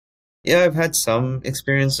 yeah, I've had some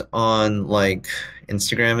experience on like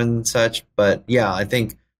Instagram and such, but yeah, I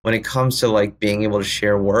think when it comes to like being able to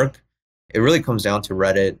share work, it really comes down to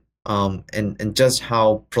Reddit, and just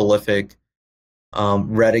how prolific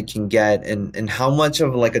Reddit can get, and how much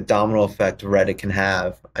of like a domino effect Reddit can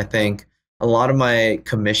have. I think a lot of my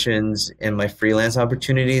commissions and my freelance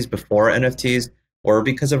opportunities before NFTs were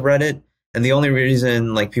because of Reddit. And the only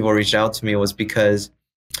reason like people reached out to me was because,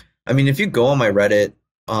 I mean, if you go on my Reddit,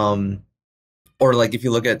 or like if you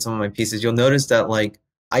look at some of my pieces, you'll notice that like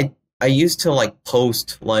I used to like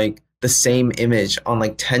post like the same image on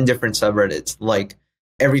like 10 different subreddits, like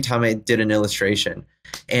every time I did an illustration.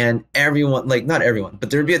 And everyone, like not everyone, but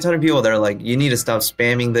there'd be a ton of people that are like, you need to stop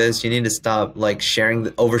spamming this, you need to stop like sharing,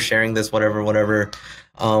 oversharing this, whatever, whatever.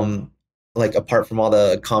 Like apart from all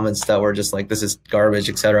the comments that were just like, this is garbage,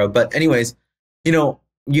 etc. But anyways, you know,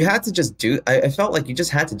 you had to just do, I felt like you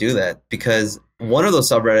just had to do that because one of those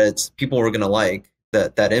subreddits, people were gonna like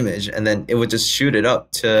that image, and then it would just shoot it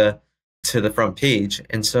up to the front page.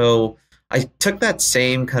 And so I took that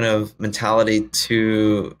same kind of mentality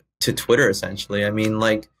to Twitter essentially. I mean,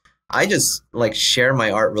 like I just like share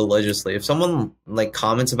my art religiously. If someone like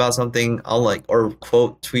comments about something, I'll like, or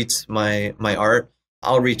quote tweets my art,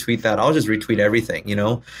 I'll retweet that. I'll just retweet everything, you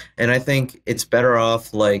know? And I think it's better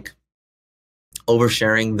off like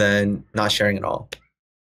oversharing than not sharing at all.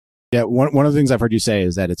 Yeah, one of the things I've heard you say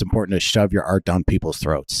is that it's important to shove your art down people's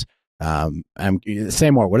throats.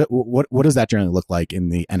 Say more. What does that generally look like in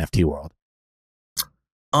the NFT world?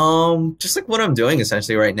 Just like what I'm doing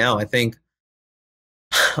essentially right now. I think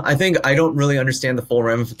I don't really understand the full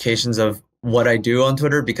ramifications of what I do on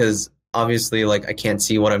Twitter because obviously like I can't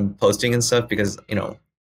see what I'm posting and stuff because, you know,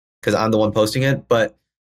 because I'm the one posting it. But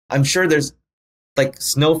I'm sure there's like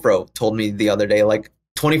Snowfro told me the other day, like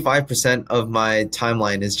 25% of my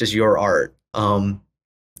timeline is just your art. And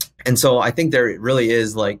so I think there really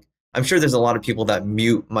is like, I'm sure there's a lot of people that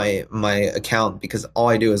mute my account because all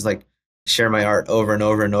I do is like share my art over and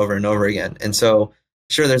over and over and over again. And so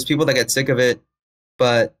sure, there's people that get sick of it,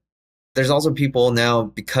 but there's also people now,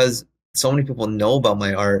 because so many people know about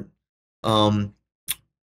my art, now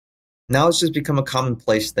it's just become a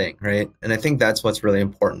commonplace thing, right? And I think that's what's really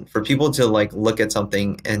important for people to like look at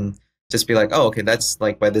something and just be like, oh, okay, that's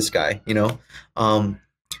like by this guy, you know?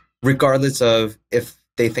 Regardless of if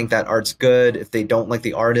they think that art's good, if they don't like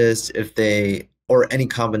the artist, if they, or any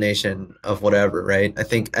combination of whatever, right? I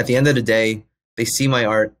think at the end of the day, they see my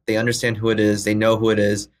art, they understand who it is, they know who it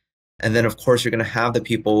is. And then of course you're gonna have the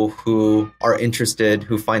people who are interested,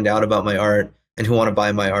 who find out about my art and who want to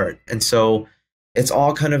buy my art. And so it's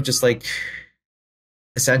all kind of just like,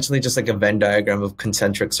 essentially just like a Venn diagram of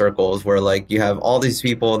concentric circles where like you have all these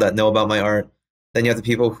people that know about my art, then you have the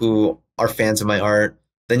people who are fans of my art,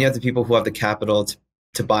 then you have the people who have the capital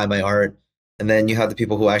to buy my art, and then you have the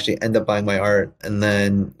people who actually end up buying my art, and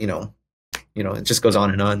then it just goes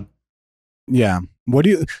on and on. Yeah. What do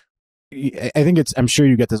you? I think I'm sure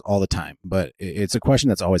you get this all the time, but it's a question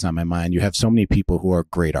that's always on my mind. You have so many people who are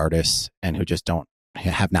great artists and who just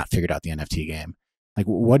have not figured out the NFT game. Like,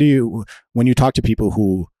 what do you, when you talk to people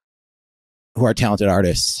who are talented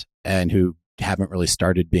artists and who haven't really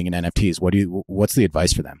started being in NFTs, what's the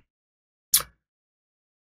advice for them?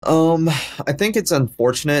 I think it's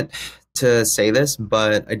unfortunate to say this,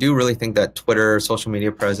 but I do really think that Twitter social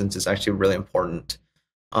media presence is actually really important.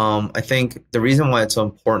 I think the reason why it's so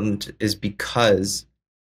important is because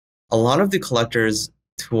a lot of the collectors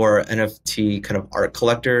who are NFT kind of art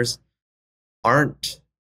collectors aren't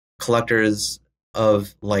collectors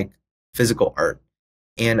of like physical art.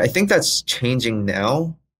 And I think that's changing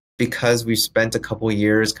now because we've spent a couple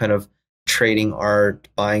years kind of trading art,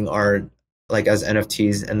 buying art like as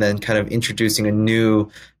NFTs, and then kind of introducing a new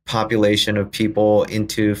population of people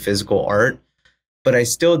into physical art. But I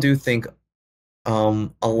still do think a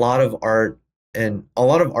lot of art and a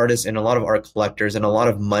lot of artists and a lot of art collectors and a lot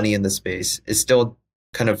of money in the space is still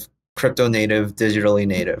kind of crypto native, digitally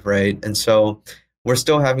native, right? And so we're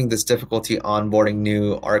still having this difficulty onboarding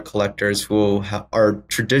new art collectors who are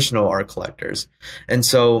traditional art collectors. And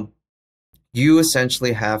so you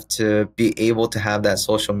essentially have to be able to have that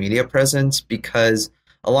social media presence because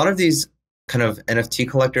a lot of these kind of NFT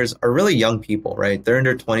collectors are really young people, right? They're in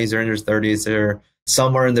their 20s, they're in their 30s,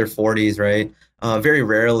 some are in their 40s, right? Very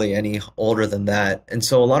rarely any older than that. And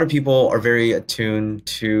so a lot of people are very attuned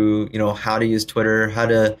to, how to use Twitter, how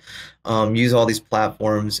to use all these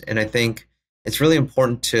platforms. And I think it's really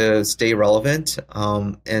important to stay relevant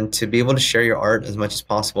and to be able to share your art as much as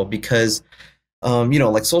possible because,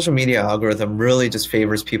 like social media algorithm really just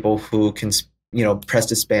favors people who can, press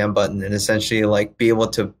the spam button and essentially like be able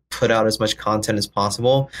to put out as much content as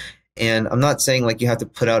possible. And I'm not saying like you have to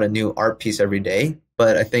put out a new art piece every day,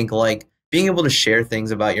 but I think like being able to share things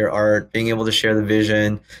about your art, being able to share the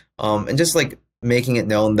vision, and just like making it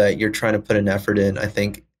known that you're trying to put an effort in, I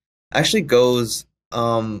think actually goes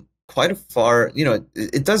quite a far,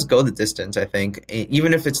 it does go the distance, I think,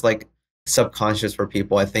 even if it's like subconscious for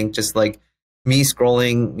people. I think just like me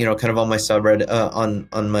scrolling, kind of on my subreddit,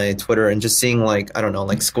 on my Twitter, and just seeing like, I don't know,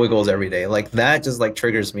 like squiggles every day, like that just like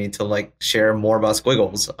triggers me to like share more about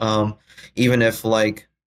squiggles. Even if like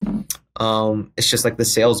it's just like the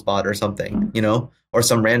sales bot or something, or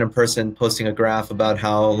some random person posting a graph about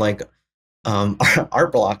how like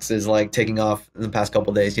art blocks is like taking off in the past couple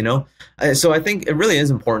of days, so I think it really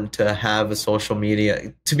is important to have a social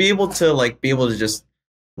media to be able to just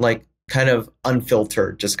like kind of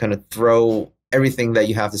unfiltered, just kind of throw everything that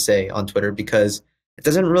you have to say on Twitter, because it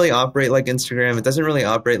doesn't really operate like Instagram. It doesn't really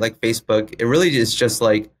operate like Facebook. It really is just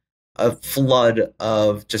like a flood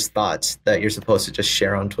of just thoughts that you're supposed to just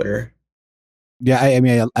share on Twitter. Yeah, I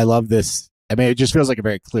mean, I love this. I mean, it just feels like a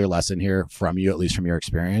very clear lesson here from you, at least from your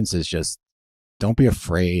experience, is just don't be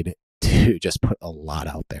afraid to just put a lot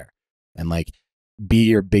out there and like be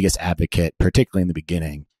your biggest advocate, particularly in the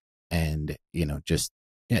beginning. And, just,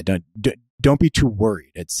 yeah, don't be too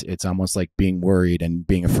worried. It's almost like being worried and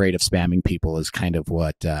being afraid of spamming people is kind of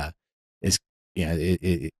what is,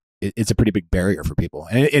 it's a pretty big barrier for people.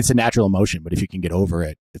 And it's a natural emotion, but if you can get over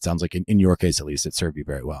it, it sounds like in your case, at least, it served you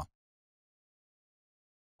very well.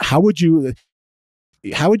 How would you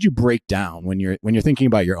break down when you're thinking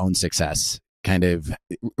about your own success, kind of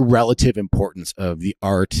relative importance of the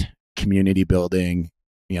art, community building,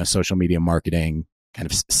 social media marketing, kind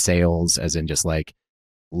of sales, as in just like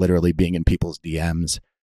literally being in people's DMs,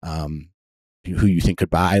 who you think could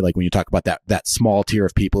buy, like when you talk about that small tier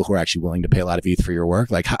of people who are actually willing to pay a lot of ETH for your work,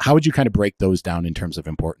 like how would you kind of break those down in terms of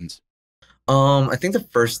importance? I think the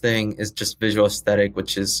first thing is just visual aesthetic,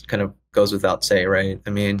 which is kind of goes without say, right? I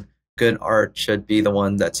mean, good art should be the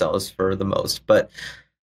one that sells for the most. But,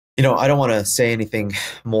 I don't want to say anything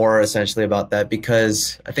more essentially about that,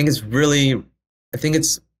 because I think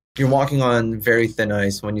you're walking on very thin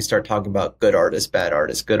ice when you start talking about good artists, bad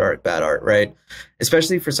artists, good art, bad art, right?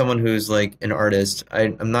 Especially for someone who's like an artist.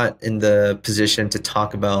 I'm not in the position to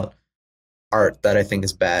talk about art that I think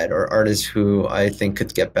is bad or artists who I think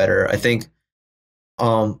could get better. I think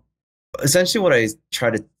essentially what I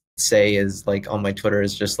try to say is like on my Twitter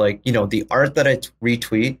is just like, the art that I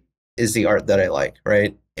retweet is the art that I like,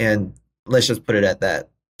 right? And let's just put it at that.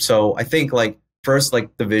 So I think like first,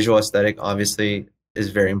 like the visual aesthetic obviously is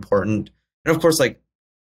very important. And of course, like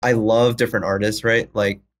I love different artists, right?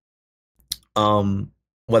 Like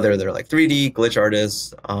whether they're like 3D glitch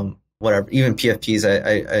artists, whatever, even PFPs.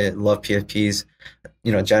 I love PFPs,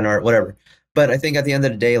 gen art, whatever. But I think at the end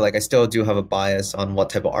of the day, like I still do have a bias on what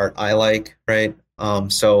type of art I like, right?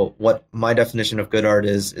 So what my definition of good art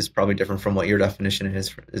is probably different from what your definition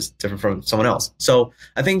is different from someone else. So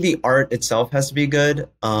I think the art itself has to be good.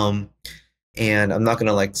 And I'm not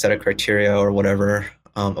gonna like set a criteria or whatever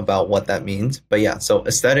about what that means. But yeah, so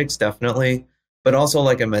aesthetics definitely, but also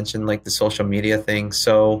like I mentioned, like the social media thing.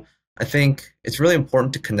 So I think it's really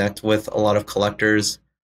important to connect with a lot of collectors,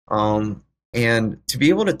 and to be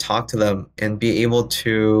able to talk to them and be able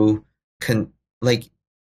to like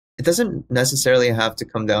it doesn't necessarily have to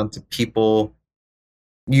come down to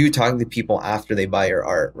you talking to people after they buy your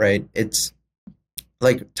art, right? It's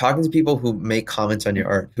like talking to people who make comments on your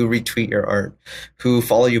art, who retweet your art, who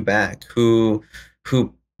follow you back, who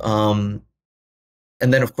and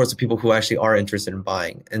then of course the people who actually are interested in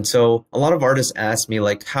buying. And so a lot of artists ask me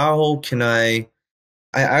like, how can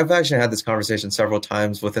I've actually had this conversation several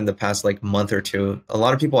times within the past like month or two. A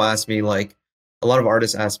lot of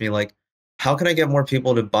artists ask me like, how can I get more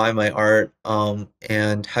people to buy my art?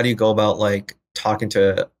 And how do you go about like talking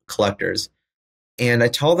to collectors? And I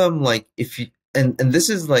tell them like, and this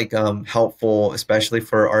is like helpful, especially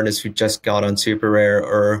for artists who just got on Super Rare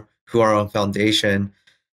or who are on Foundation.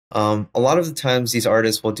 A lot of the times these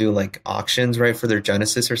artists will do like auctions, right, for their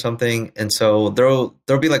Genesis or something. And so there'll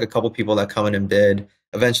be like a couple people that come in and bid.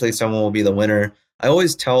 Eventually someone will be the winner. I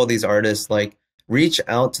always tell these artists like, reach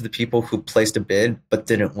out to the people who placed a bid but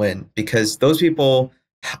didn't win, because those people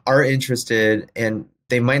are interested and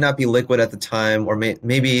they might not be liquid at the time, or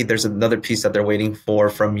maybe there's another piece that they're waiting for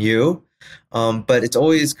from you. But it's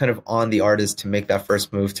always kind of on the artist to make that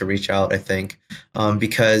first move to reach out, I think.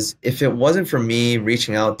 Because if it wasn't for me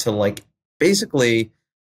reaching out to like basically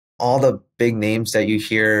all the big names that you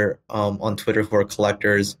hear on Twitter who are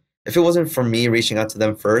collectors, if it wasn't for me reaching out to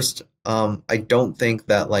them first, I don't think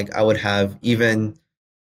that like I would have even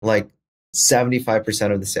like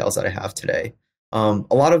 75% of the sales that I have today. A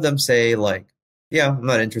lot of them say like, yeah, I'm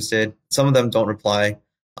not interested. Some of them don't reply.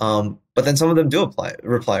 But then some of them do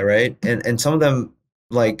reply, right? And some of them,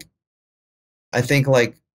 like, I think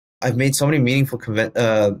like I've made so many meaningful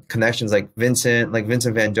connections, like Vincent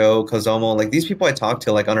Van Gogh, Kozomo, like these people I talk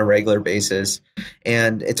to like on a regular basis,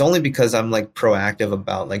 and it's only because I'm like proactive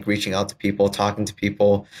about like reaching out to people, talking to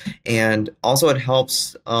people, and also it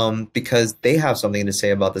helps because they have something to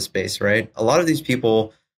say about the space, right? A lot of these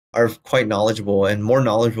people are quite knowledgeable and more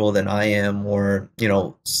knowledgeable than I am, or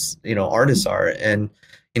artists are, and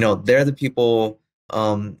they're the people,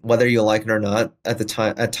 whether you like it or not,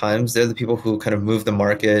 at times, they're the people who kind of move the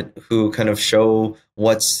market, who kind of show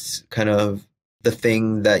what's kind of the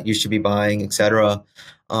thing that you should be buying, etc.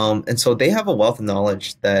 And so they have a wealth of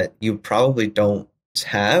knowledge that you probably don't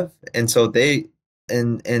have. And so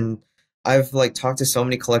and I've like talked to so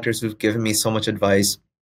many collectors who've given me so much advice,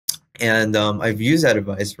 and I've used that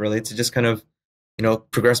advice really to just kind of,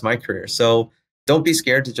 progress my career. So don't be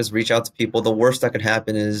scared to just reach out to people. The worst that could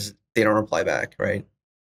happen is they don't reply back, right?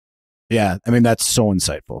 Yeah, I mean, that's so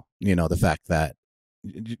insightful. The fact that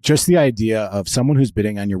just the idea of someone who's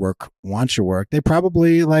bidding on your work wants your work, they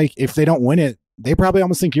probably, like, if they don't win it, they probably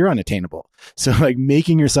almost think you're unattainable. So like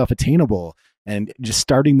making yourself attainable and just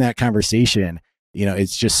starting that conversation,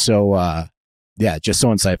 it's just so just so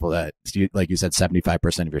insightful that, like you said,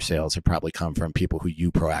 75% of your sales have probably come from people who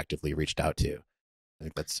you proactively reached out to. I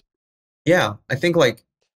think that's Yeah, I think like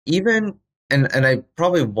even and I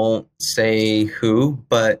probably won't say who,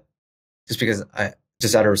 but just because I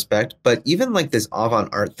just out of respect, but even like this avant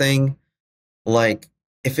art thing, like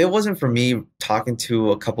if it wasn't for me talking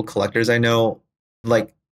to a couple collectors I know,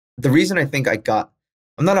 like the reason I think I'm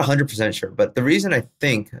not 100% sure, but the reason I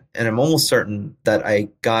think, and I'm almost certain that I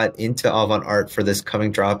got into avant art for this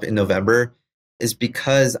coming drop in November is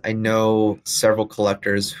because I know several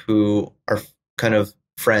collectors who are kind of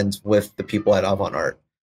friends with the people at avant art,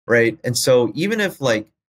 right? And so even if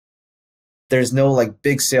like there's no like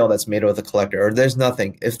big sale that's made with the collector, or there's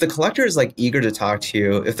nothing, if the collector is like eager to talk to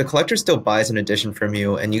you, if the collector still buys an edition from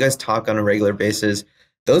you and you guys talk on a regular basis,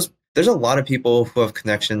 there's a lot of people who have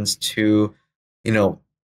connections to, you know,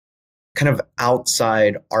 kind of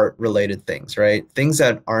outside art related things, right? Things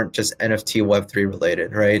that aren't just NFT Web3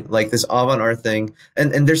 related, right? Like this avant art thing.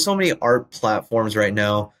 And there's so many art platforms right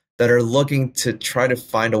now that are looking to try to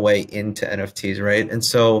find a way into NFTs, right? And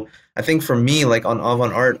so I think for me, like on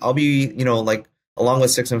avant art, I'll be, like along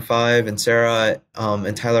with 6 and 5 and Sarah,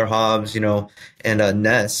 and Tyler Hobbs, and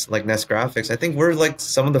Ness Graphics. I think we're like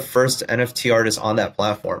some of the first NFT artists on that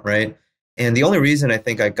platform, right? And the only reason I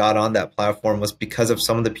think I got on that platform was because of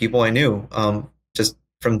some of the people I knew, just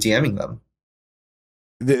from DMing them.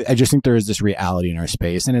 I just think there is this reality in our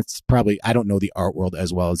space, and it's probably, I don't know the art world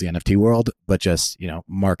as well as the NFT world, but just,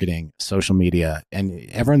 marketing, social media, and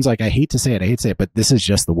everyone's like, I hate to say it, but this is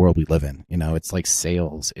just the world we live in. It's like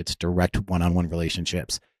sales, it's direct one-on-one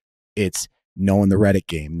relationships, it's knowing the Reddit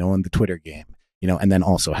game, knowing the Twitter game, and then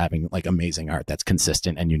also having like amazing art that's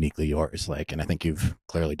consistent and uniquely yours. Like, and I think you've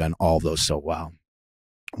clearly done all of those so well.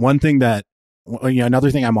 One thing that,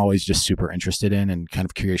 another thing I'm always just super interested in and kind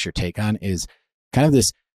of curious your take on is kind of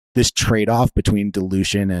this trade-off between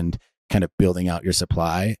dilution and kind of building out your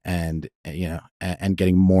supply and and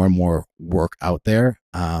getting more and more work out there.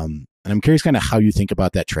 And I'm curious kind of how you think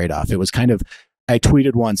about that trade-off. It was kind of, I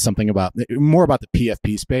tweeted once something about more about the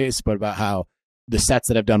PFP space, but about how the sets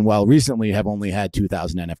that have done well recently have only had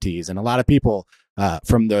 2,000 NFTs, and a lot of people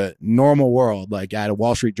from the normal world, like I had a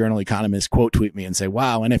Wall Street Journal economist quote tweet me and say,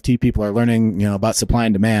 wow, NFT people are learning, about supply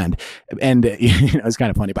and demand. And, it's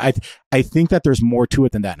kind of funny, but I think that there's more to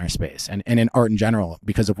it than that in our space and in art in general,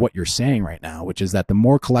 because of what you're saying right now, which is that the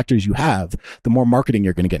more collectors you have, the more marketing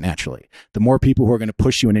you're going to get naturally, the more people who are going to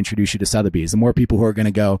push you and introduce you to Sotheby's, the more people who are going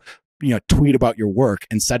to go, tweet about your work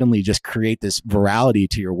and suddenly just create this virality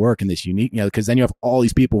to your work and this unique, because then you have all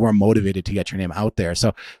these people who are motivated to get your name out there.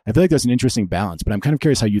 So I feel like there's an interesting balance, but I'm kind of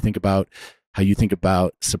curious how you think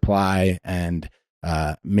about supply and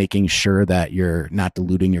making sure that you're not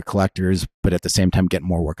diluting your collectors, but at the same time getting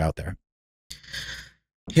more work out there.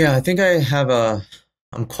 Yeah, I think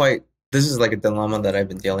this is like a dilemma that I've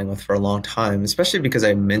been dealing with for a long time, especially because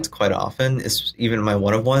I mint quite often. It's even my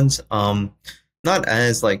one of ones. Not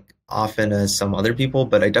as like often as some other people,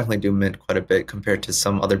 but I definitely do mint quite a bit compared to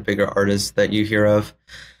some other bigger artists that you hear of.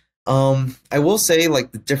 I will say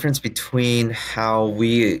like the difference between how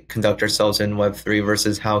we conduct ourselves in Web3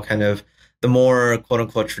 versus how kind of the more quote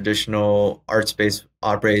unquote traditional art space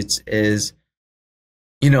operates is,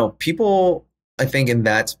 people, I think in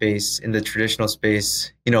that space, in the traditional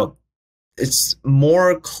space, it's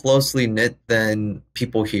more closely knit than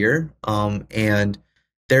people here. And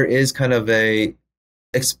there is kind of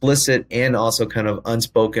explicit and also kind of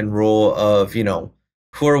unspoken rule of,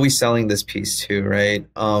 who are we selling this piece to, right?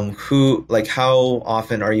 Who, like, how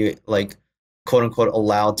often are you, like, quote unquote,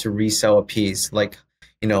 allowed to resell a piece? Like,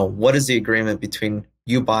 what is the agreement between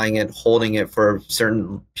you buying it, holding it for a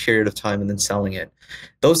certain period of time, and then selling it?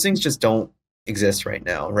 Those things just don't exist right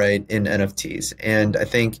now, right, in NFTs. And I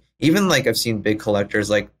think even like I've seen big collectors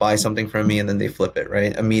like buy something from me and then they flip it,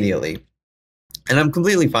 right, immediately. And I'm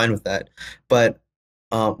completely fine with that. But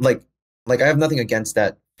like I have nothing against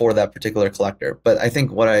that for that particular collector. But I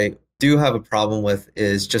think what I do have a problem with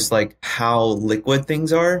is just like how liquid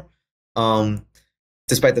things are. Um,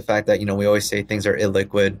 Despite the fact that, we always say things are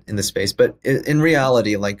illiquid in the space, but in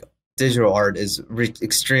reality, like digital art is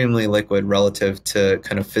extremely liquid relative to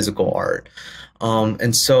kind of physical art.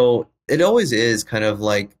 And so it always is kind of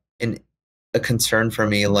like a concern for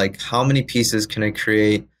me, like how many pieces can I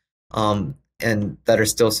create and that are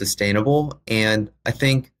still sustainable. And I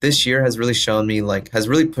think this year has really shown me, like, has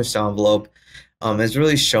really pushed the envelope, has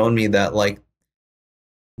really shown me that like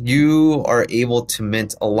you are able to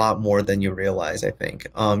mint a lot more than you realize, I think.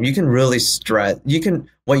 You can really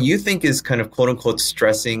what you think is kind of quote unquote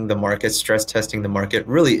stressing the market, stress testing the market,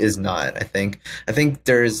 really is not, I think. I think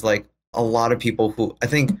there's like a lot of people who, I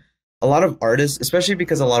think a lot of artists, especially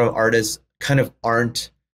because a lot of artists kind of aren't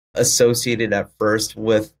associated at first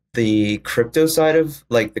with the crypto side of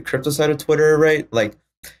Twitter, right? Like,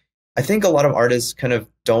 I think a lot of artists kind of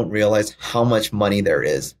don't realize how much money there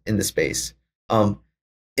is in the space.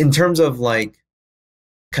 In terms of like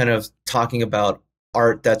kind of talking about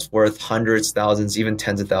art that's worth hundreds, thousands, even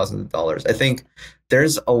tens of thousands of dollars, I think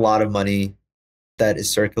there's a lot of money that is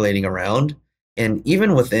circulating around. And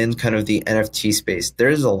even within kind of the NFT space,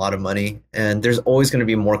 there's a lot of money, and there's always going to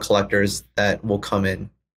be more collectors that will come in.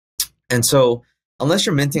 And so unless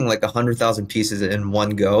you're minting like 100,000 pieces in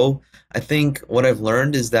one go, I think what I've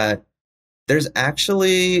learned is that there's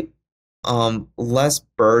actually less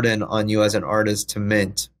burden on you as an artist to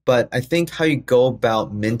mint. But I think how you go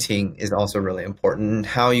about minting is also really important, and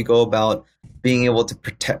how you go about being able to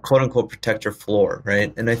protect, quote unquote, protect your floor,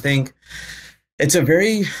 right? And I think it's a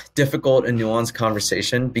very difficult and nuanced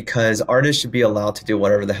conversation, because artists should be allowed to do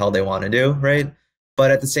whatever the hell they want to do, right?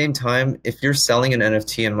 But at the same time, if you're selling an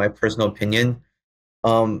NFT, in my personal opinion,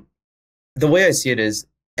 the way I see it is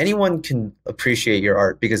anyone can appreciate your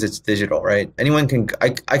art because it's digital, right? Anyone can, I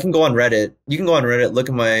can go on Reddit. You can go on Reddit, look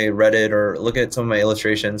at my Reddit or look at some of my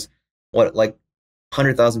illustrations. What, like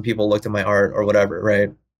 100,000 people looked at my art or whatever,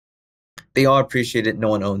 right? They all appreciate it. No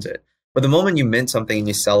one owns it. But the moment you mint something and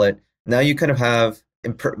you sell it, now you kind of have,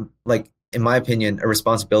 like, in my opinion, a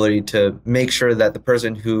responsibility to make sure that the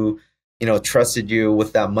person who, trusted you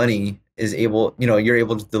with that money is able, you're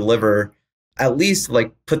able to deliver, at least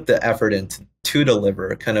like put the effort in to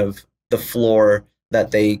deliver kind of the floor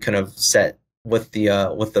that they kind of set with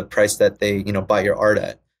the price that they, buy your art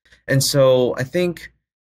at. And so I think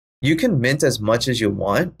you can mint as much as you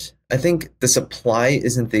want. I think the supply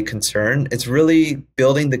isn't the concern. It's really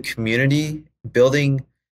building the community, building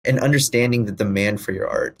and understanding the demand for your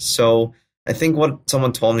art. So I think what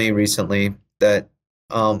someone told me recently that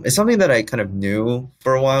is something that I kind of knew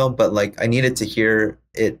for a while, but like I needed to hear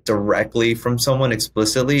it directly from someone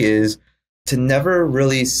explicitly, is to never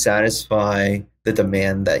really satisfy the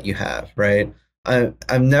demand that you have, right?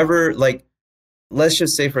 I'm never like, let's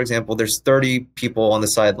just say, for example, there's 30 people on the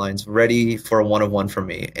sidelines ready for a one-on-one from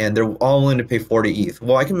me, and they're all willing to pay 40 ETH.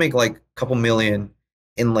 Well, I can make like a couple million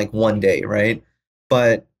in like one day, right?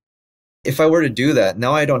 But if I were to do that,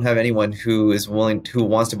 now I don't have anyone who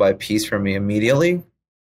wants to buy a piece from me immediately.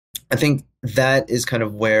 I think that is kind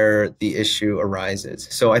of where the issue arises.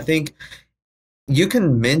 So I think you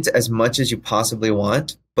can mint as much as you possibly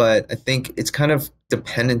want, but I think it's kind of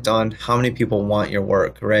dependent on how many people want your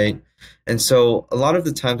work, right? And so a lot of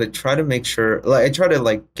the times I try to make sure, like I try to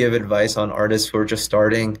like give advice on artists who are just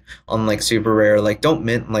starting on like super rare, like don't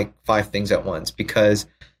mint like 5 things at once, because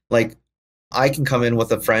like I can come in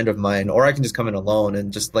with a friend of mine, or I can just come in alone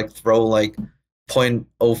and just like throw like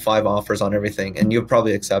 0.05 offers on everything, and you'll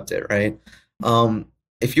probably accept it, right?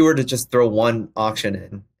 If you were to just throw one auction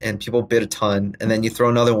in and people bid a ton, and then you throw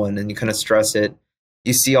another one and you kind of stress it,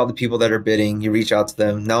 you see all the people that are bidding, you reach out to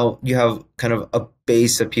them. Now you have kind of a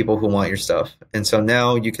base of people who want your stuff. And so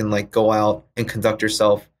now you can like go out and conduct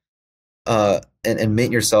yourself and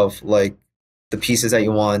mint yourself like the pieces that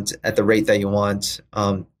you want at the rate that you want,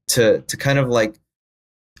 to kind of like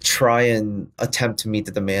try and attempt to meet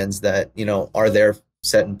the demands that, are there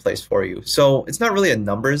set in place for you. So it's not really a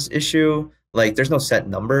numbers issue. Like there's no set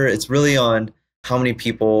number. It's really on how many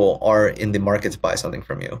people are in the market to buy something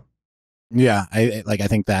from you. Yeah, I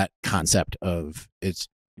think that concept of it's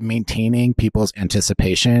maintaining people's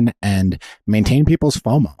anticipation and maintain people's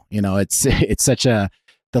FOMO. It's such a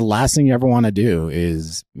the last thing you ever want to do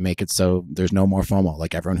is make it so there's no more FOMO.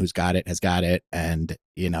 Like everyone who's got it has got it, and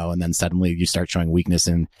and then suddenly you start showing weakness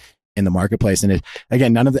in the marketplace. And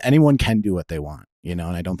again, anyone can do what they want. And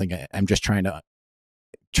I don't think I'm just trying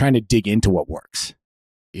to dig into what works.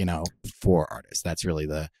 For artists, that's really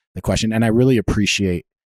the question. And I really appreciate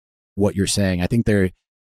what you're saying. I think there's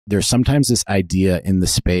sometimes this idea in the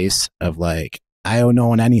space of like, I owe no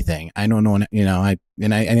one anything. I know no one, I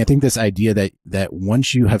think this idea that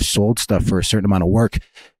once you have sold stuff for a certain amount of work,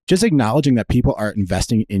 just acknowledging that people are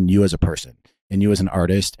investing in you as a person, in you as an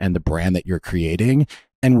artist and the brand that you're creating.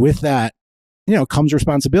 And with that, comes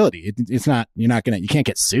responsibility. It's not, you can't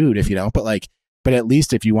get sued if you don't, but at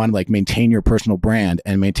least if you want to like maintain your personal brand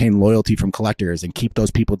and maintain loyalty from collectors and keep those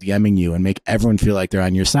people DMing you and make everyone feel like they're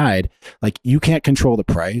on your side, like you can't control the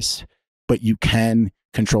price, but you can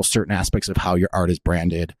control certain aspects of how your art is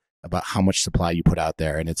branded, about how much supply you put out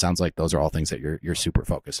there. And it sounds like those are all things that you're super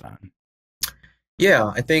focused on.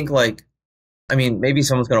 Yeah, I think maybe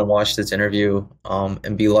someone's going to watch this interview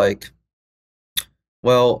and be like,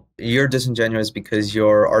 well, you're disingenuous because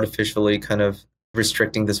you're artificially kind of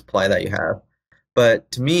restricting the supply that you have.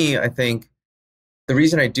 But to me, I think the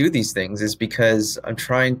reason I do these things is because I'm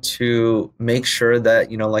trying to make sure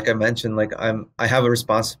that, like I mentioned, I have a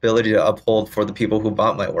responsibility to uphold for the people who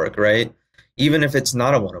bought my work, right? Even if it's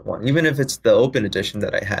not a one-of-one, even if it's the open edition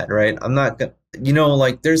that I had, right? I'm not gonna,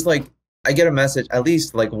 there's I get a message, at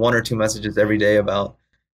least one or two messages every day about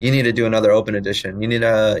you need to do another open edition. You need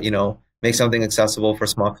to, make something accessible for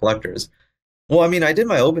small collectors. Well, I did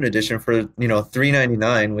my open edition for,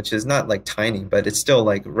 $3.99, which is not tiny, but it's still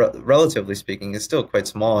relatively speaking, it's still quite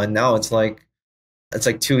small. And now it's like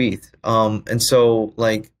 2 ETH. And so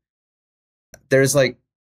there's I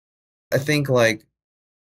think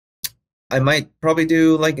I might probably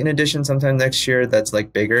do an edition sometime next year that's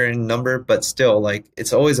bigger in number, but still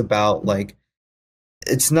it's always about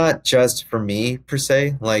it's not just for me per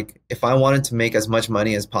se. If I wanted to make as much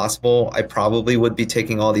money as possible, I probably would be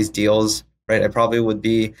taking all these deals. Right, I probably would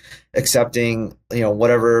be accepting,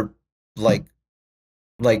 whatever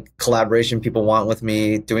collaboration people want with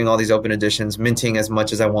me, doing all these open editions, minting as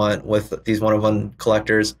much as I want with these one-of-one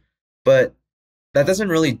collectors. But that doesn't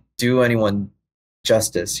really do anyone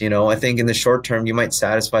justice. I think in the short term, you might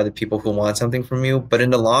satisfy the people who want something from you, but in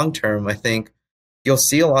the long term, I think you'll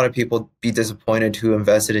see a lot of people be disappointed who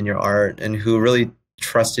invested in your art and who really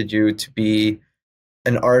trusted you to be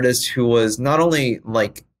an artist who was not only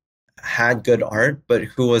had good art, but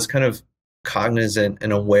who was kind of cognizant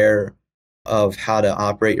and aware of how to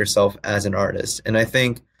operate yourself as an artist. And I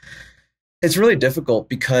think it's really difficult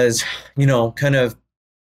because, kind of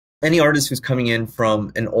any artist who's coming in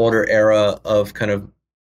from an older era of kind of,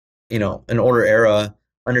 an older era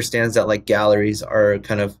understands that galleries are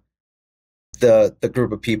kind of the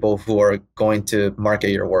group of people who are going to market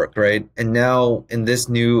your work, right? And now in this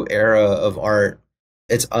new era of art,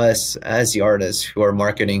 it's us as the artists who are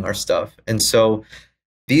marketing our stuff. And so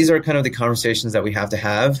these are kind of the conversations that we have to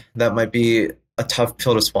have that might be a tough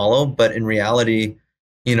pill to swallow. But in reality,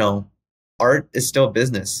 art is still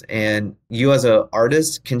business. And you as an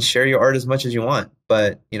artist can share your art as much as you want.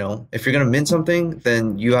 But, if you're going to mint something,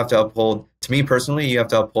 then you have to uphold, to me personally, you have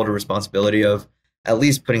to uphold a responsibility of at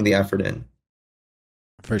least putting the effort in.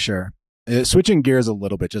 For sure. Switching gears a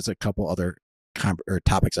little bit, just a couple other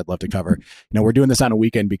topics I'd love to cover. We're doing this on a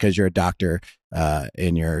weekend because you're a doctor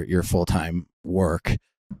in your full-time work.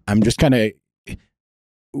 I'm just kind of,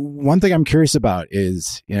 one thing I'm curious about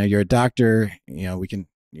is, you're a doctor, you're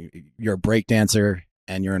a breakdancer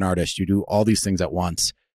and you're an artist. You do all these things at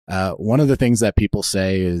once. One of the things that people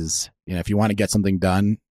say is, if you want to get something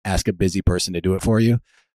done, ask a busy person to do it for you.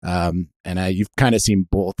 You've kind of seen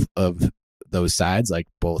both of those sides, like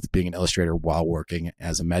both being an illustrator while working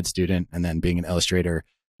as a med student and then being an illustrator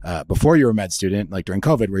before you were a med student, during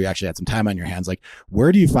COVID, where you actually had some time on your hands.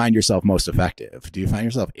 Where do you find yourself most effective? Do you find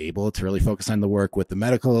yourself able to really focus on the work with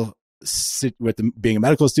being a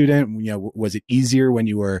medical student? Was it easier when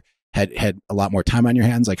you had a lot more time on your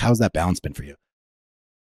hands? How's that balance been for you?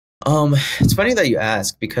 It's funny that you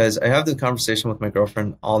ask, because I have this conversation with my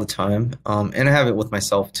girlfriend all the time, and I have it with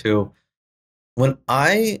myself too. When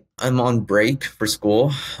I am on break for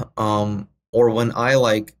school, or when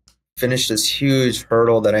I finish this huge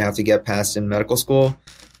hurdle that I have to get past in medical school,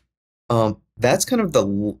 that's kind of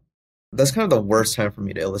the worst time for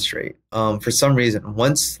me to illustrate. For some reason,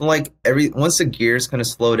 once the gears kind of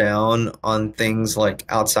slow down on things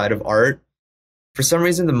outside of art, for some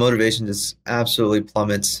reason the motivation just absolutely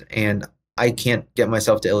plummets, and I can't get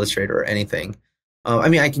myself to illustrate or anything. I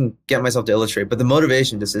mean, I can get myself to illustrate, but the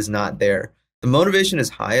motivation just is not there. The motivation is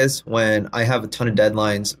highest when I have a ton of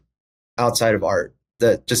deadlines outside of art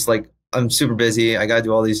that just like I'm super busy. I got to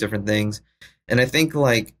do all these different things. And I think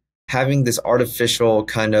like having this artificial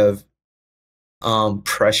kind of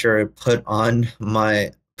pressure put on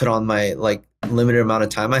my like limited amount of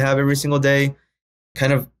time I have every single day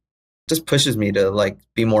kind of just pushes me to like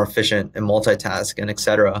be more efficient and multitask and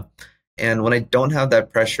etc. And when I don't have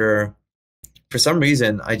that pressure, for some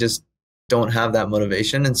reason, I just don't have that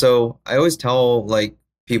motivation. And so I always tell like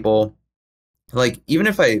people, like even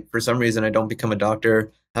if I for some reason I don't become a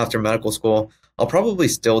doctor after medical school, I'll probably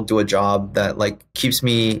still do a job that like keeps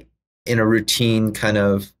me in a routine kind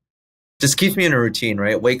of just keeps me in a routine,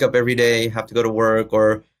 right? Wake up every day, have to go to work,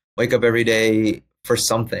 or wake up every day for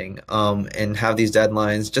something, and have these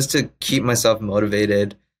deadlines just to keep myself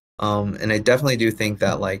motivated. And I definitely do think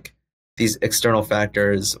that like these external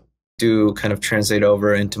factors do kind of translate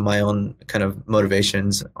over into my own kind of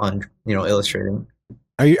motivations on, illustrating.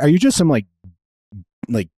 Are you just some like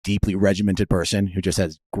deeply regimented person who just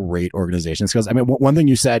has great organization skills? I mean, one thing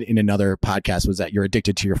you said in another podcast was that you're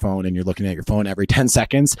addicted to your phone and you're looking at your phone every 10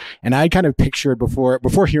 seconds. And I kind of pictured before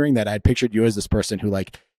hearing that, I'd pictured you as this person who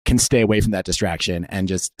like can stay away from that distraction and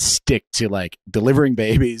just stick to like delivering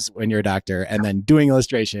babies when you're a doctor and then doing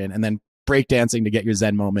illustration and then breakdancing to get your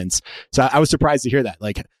Zen moments. So I was surprised to hear that.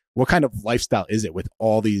 Like, what kind of lifestyle is it with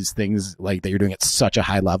all these things like that you're doing at such a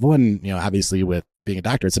high level? And, obviously with being a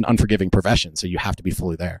doctor, it's an unforgiving profession. So you have to be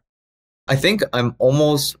fully there. I think I'm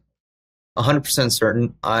almost 100%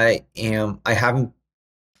 certain I haven't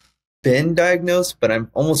been diagnosed, but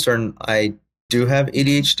I'm almost certain I do have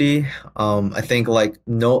ADHD. I think like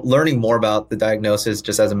learning more about the diagnosis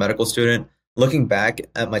just as a medical student, looking back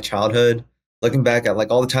at my childhood, looking back at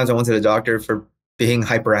like all the times I went to the doctor for being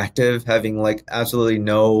hyperactive, having like absolutely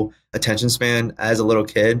no attention span as a little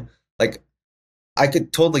kid, like I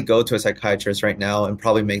could totally go to a psychiatrist right now and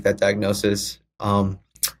probably make that diagnosis. And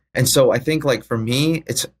so I think like for me,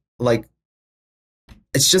 it's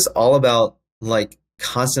just all about like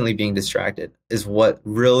constantly being distracted is what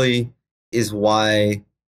really is why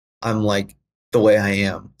I'm like the way I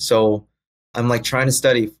am. So I'm like trying to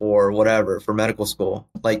study for whatever, for medical school.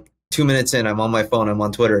 Like 2 minutes in, I'm on my phone, I'm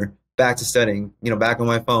on Twitter, back to studying, back on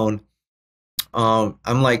my phone.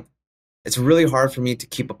 I'm like, it's really hard for me to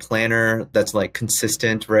keep a planner that's like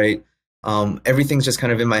consistent, right? Everything's just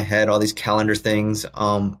kind of in my head, all these calendar things.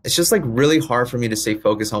 It's just like really hard for me to stay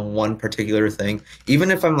focused on one particular thing. Even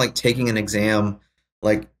if I'm like taking an exam,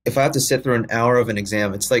 like if I have to sit through an hour of an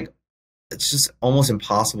exam, it's just almost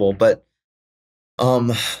impossible. But,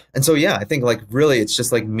 and so, yeah, I think like really it's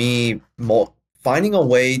just like me finding a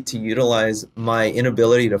way to utilize my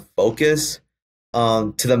inability to focus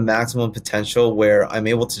to the maximum potential where I'm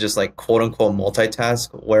able to just like quote unquote multitask,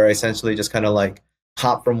 where I essentially just kind of like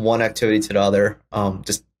hop from one activity to the other,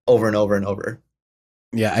 just over and over and over.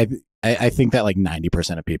 Yeah, I think that like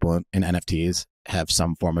 90% of people in NFTs have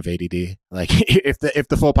some form of ADD. Like if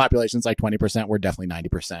the full population's like 20%, we're definitely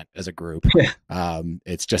 90% as a group. Yeah.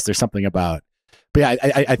 It's just there's something about, but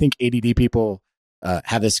yeah, I think ADD people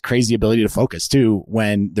have this crazy ability to focus too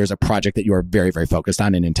when there's a project that you are very, very focused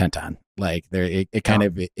on and intent on. Like it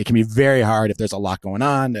can be very hard if there's a lot going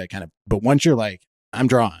on to kind of, but once you're like, I'm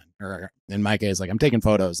drawing, or in my case, like I'm taking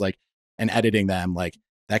photos, like, and editing them, like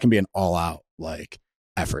that can be an all out like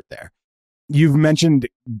effort there. You've mentioned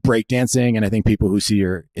breakdancing, and I think people who see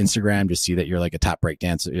your Instagram just see that you're like a top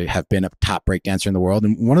breakdancer, have been a top breakdancer in the world.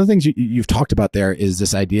 And one of the things you've talked about there is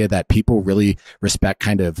this idea that people really respect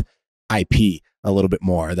kind of IP a little bit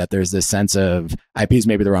more, that there's this sense of IP is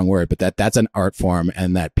maybe the wrong word, but that's an art form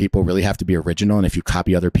and that people really have to be original. And if you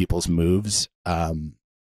copy other people's moves,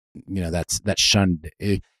 that's shunned.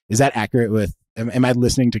 Is that accurate with, am I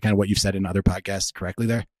listening to kind of what you've said in other podcasts correctly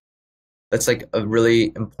there? That's like a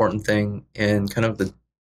really important thing in kind of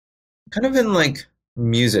in like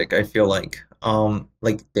music, I feel like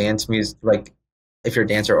dance music, like if you're a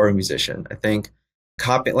dancer or a musician, I think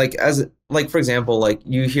copy, like as like for example, like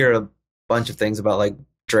you hear a bunch of things about like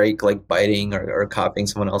Drake like biting or copying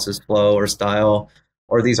someone else's flow or style,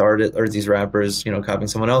 or these artists or these rappers, copying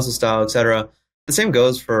someone else's style, etc. The same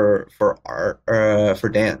goes for art, for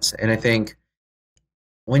dance. And I think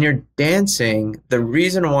when you're dancing, the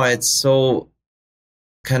reason why it's so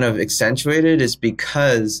kind of accentuated is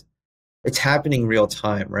because it's happening real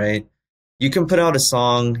time, right? You can put out a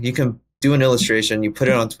song, you can do an illustration, you put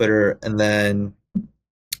it on Twitter, and then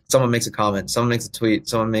someone makes a comment, someone makes a tweet,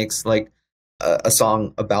 someone makes like a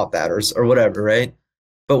song about that or whatever, right?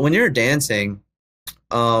 But when you're dancing,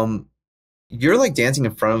 you're like dancing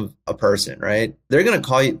in front of a person, right? They're gonna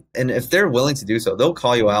call you, and if they're willing to do so, they'll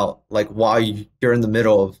call you out like while you're in the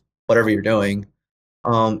middle of whatever you're doing.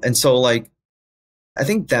 And so like I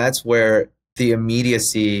think that's where the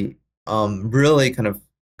immediacy really kind of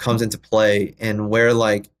comes into play, and where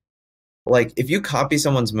like if you copy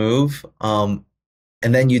someone's move and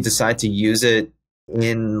then you decide to use it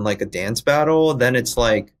in like a dance battle, then it's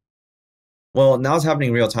like, well, now it's happening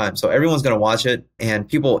in real time. So everyone's going to watch it, and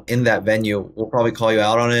people in that venue will probably call you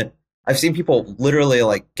out on it. I've seen people literally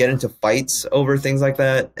like get into fights over things like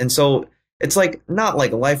that. And so it's like not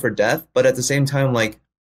like life or death, but at the same time, like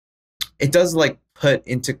it does like put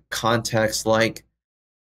into context, like,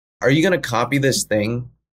 are you going to copy this thing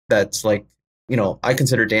that's like, I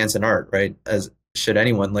consider dance an art, right? As should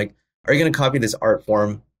anyone. Like, are you going to copy this art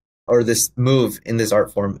form or this move in this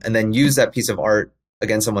art form and then use that piece of art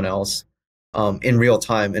against someone else in real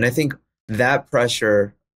time? And I think that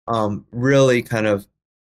pressure really kind of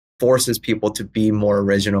forces people to be more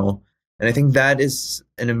original. And I think that is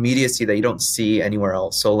an immediacy that you don't see anywhere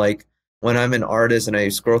else. So like when I'm an artist and I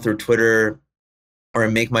scroll through Twitter or I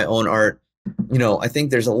make my own art, I think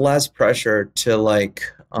there's a less pressure to like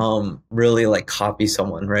really like copy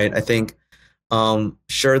someone, right? I think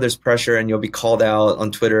sure, there's pressure and you'll be called out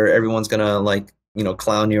on Twitter. Everyone's gonna like,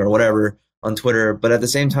 clown you or whatever on Twitter, but at the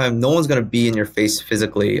same time, no one's gonna be in your face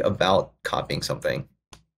physically about copying something.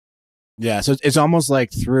 Yeah, so it's almost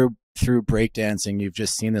like through breakdancing, you've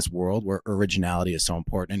just seen this world where originality is so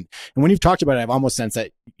important. And when you've talked about it, I've almost sensed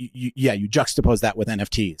that you juxtapose that with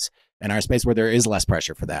NFTs and our space where there is less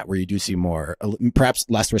pressure for that, where you do see more, perhaps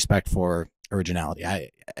less respect for originality. I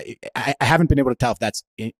haven't been able to tell if that's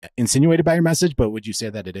insinuated by your message, but would you say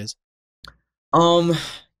that it is?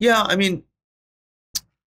 Yeah, I mean,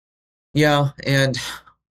 yeah, and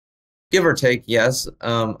give or take, yes.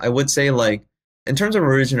 I would say like in terms of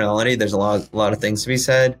originality, there's a lot of things to be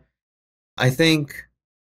said. I think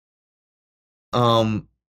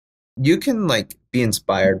you can like be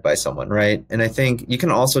inspired by someone, right? And I think you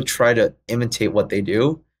can also try to imitate what they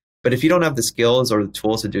do. But if you don't have the skills or the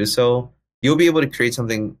tools to do so, you'll be able to create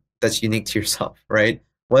something that's unique to yourself, right?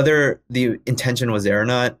 Whether the intention was there or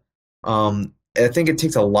not. I think it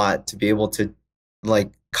takes a lot to be able to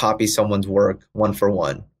like copy someone's work one for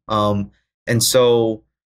one. And so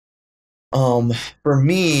for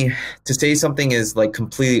me to say something is like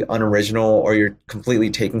completely unoriginal or you're completely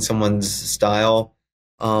taking someone's style,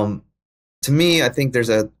 to me, I think there's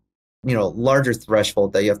a larger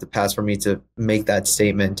threshold that you have to pass for me to make that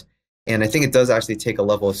statement. And I think it does actually take a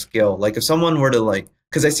level of skill. Like if someone were to like,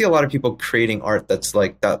 because I see a lot of people creating art that's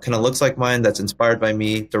like that kind of looks like mine, that's inspired by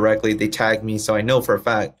me directly. They tag me, so I know for a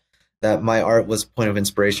fact that my art was a point of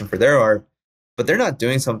inspiration for their art. But they're not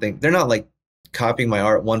doing something. They're not like copying my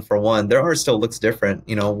art one for one. Their art still looks different.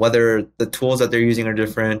 Whether the tools that they're using are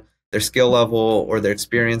different, their skill level or their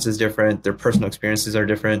experience is different, their personal experiences are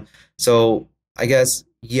different. So I guess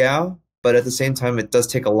yeah, but at the same time, it does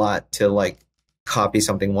take a lot to like copy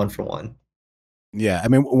something one for one. Yeah, I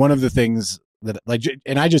mean, one of the things that like,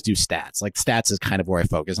 and I just do stats. Like stats is kind of where I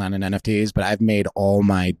focus on in NFTs, but I've made all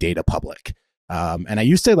my data public. And I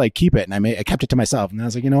used to like keep it, and I kept it to myself. And I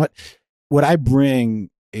was like, you know what? What I bring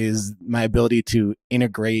is my ability to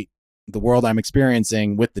integrate the world I'm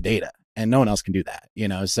experiencing with the data, and no one else can do that.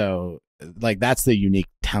 So like that's the unique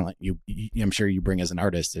talent I'm sure you bring as an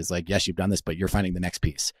artist is like, yes, you've done this, but you're finding the next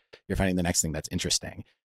piece. You're finding the next thing that's interesting,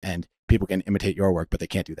 and people can imitate your work, but they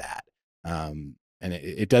can't do that. And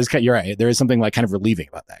it does cut. You're right. There is something like kind of relieving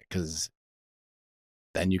about that because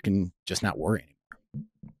then you can just not worry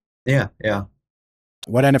anymore. Yeah, yeah.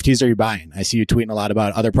 What NFTs are you buying? I see you tweeting a lot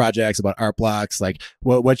about other projects, about art blocks. Like,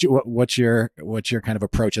 what's your kind of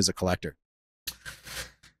approach as a collector?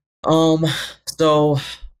 So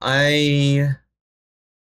I'm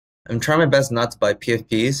trying my best not to buy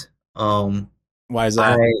PFPs. Why is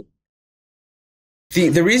that?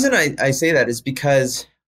 The reason I say that is because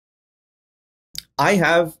I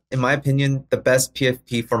have, in my opinion, the best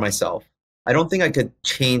PFP for myself. I don't think I could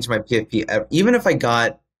change my PFP ever. Even if I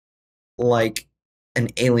got like an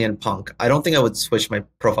alien punk, I don't think I would switch my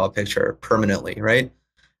profile picture permanently, right?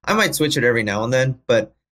 I might switch it every now and then,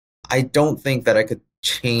 but I don't think that I could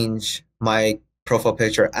change my profile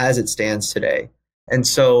picture as it stands today. And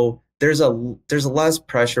so there's a less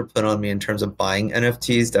pressure put on me in terms of buying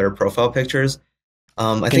NFTs that are profile pictures.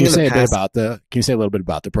 I think in the past, can you say a little bit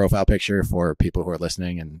about the profile picture for people who are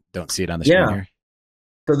listening and don't see it on the screen here?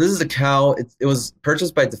 So this is a cow. It was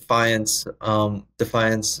purchased by Defiance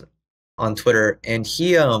on Twitter, and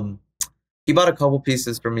he bought a couple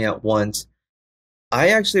pieces for me at once. I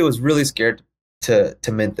actually was really scared to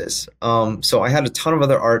mint this. So I had a ton of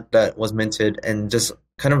other art that was minted, and just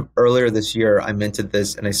kind of earlier this year, I minted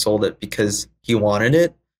this and I sold it because he wanted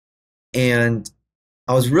it. And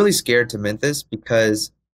I was really scared to mint this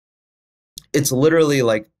because it's literally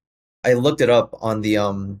like I looked it up on the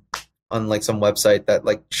on like some website that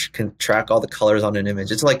like can track all the colors on an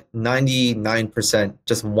image. It's like 99%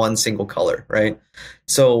 just one single color, right?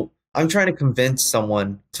 So I'm trying to convince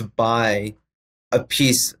someone to buy a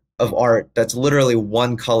piece of art that's literally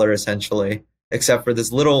one color essentially, except for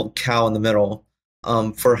this little cow in the middle,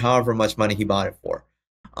 for however much money he bought it for.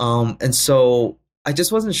 And so I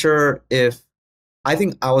just wasn't sure if I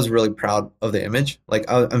think I was really proud of the image. Like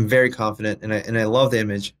I'm very confident, and I love the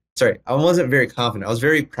image. Sorry, I wasn't very confident. I was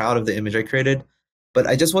very proud of the image I created, but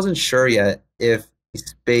I just wasn't sure yet if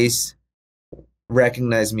space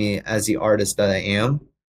recognized me as the artist that I am,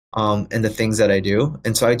 and the things that I do.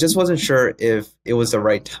 And so I just wasn't sure if it was the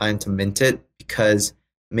right time to mint it because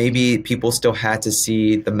maybe people still had to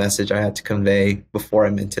see the message I had to convey before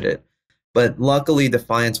I minted it. But luckily,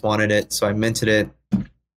 Defiance wanted it, so I minted it.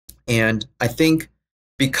 And I think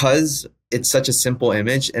because it's such a simple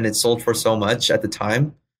image and it sold for so much at the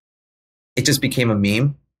time, it just became a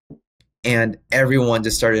meme and everyone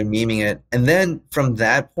just started memeing it. And then from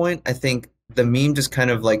that point, I think the meme just kind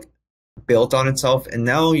of like built on itself. And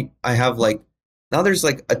now I have like, now there's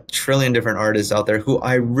like a trillion different artists out there who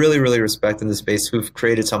I really, really respect in the space who've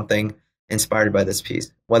created something inspired by this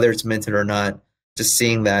piece, whether it's minted or not. Just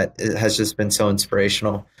seeing that it has just been so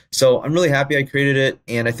inspirational. So I'm really happy I created it,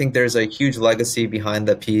 and I think there's a huge legacy behind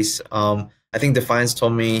the piece. I think Defiance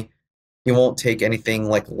told me he won't take anything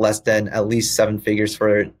like less than at least 7 figures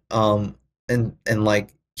for it. And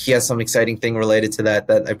like he has some exciting thing related to that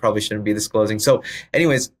that I probably shouldn't be disclosing. So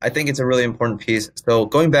anyways, I think it's a really important piece. So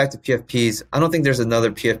going back to PFPs, I don't think there's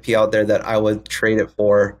another PFP out there that I would trade it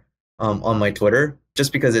for on my Twitter,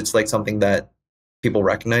 just because it's like something that people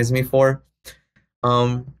recognize me for.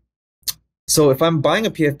 So if I'm buying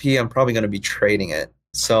a PFP, I'm probably going to be trading it.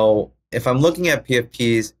 So if I'm looking at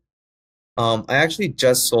PFPs, I actually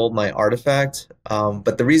just sold my artifact.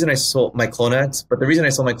 But the reason I sold my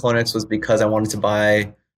Clonex was because I wanted to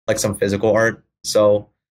buy like some physical art. So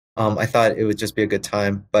I thought it would just be a good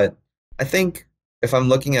time. But I think if I'm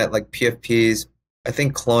looking at like PFPs, I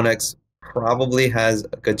think Clonex probably has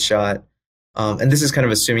a good shot. And this is kind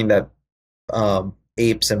of assuming that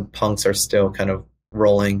apes and punks are still kind of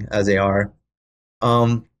rolling as they are.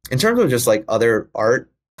 In terms of just like other art,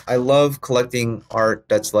 I love collecting art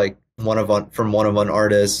that's like from one of one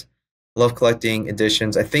artists. Love collecting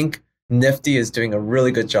editions. I think Nifty is doing a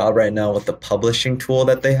really good job right now with the publishing tool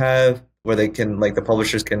that they have, where they can like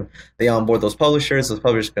they onboard those publishers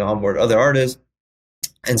can onboard other artists.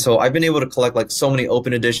 And so I've been able to collect like so many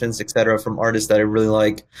open editions, etc., from artists that I really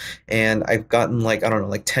like. And I've gotten like, I don't know,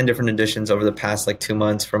 like 10 different editions over the past like 2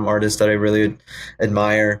 months from artists that I really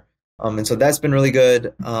admire. And so that's been really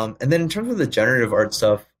good. And then in terms of the generative art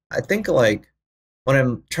stuff, I think like when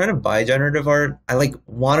I'm trying to buy generative art, I like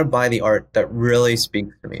want to buy the art that really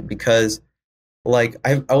speaks to me, because like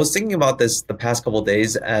I was thinking about this the past couple of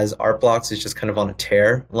days as art blocks is just kind of on a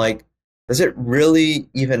tear. Like, does it really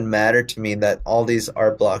even matter to me that all these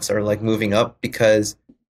art blocks are like moving up? Because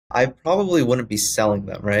I probably wouldn't be selling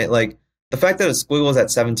them, right? Like the fact that a squiggle is at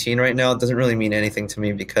 17 right now doesn't really mean anything to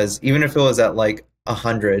me, because even if it was at like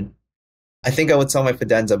 100, I think I would sell my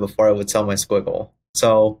Fidenza before I would sell my squiggle.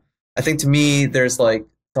 So I think to me, there's like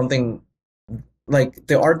something like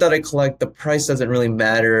the art that I collect, the price doesn't really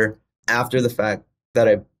matter after the fact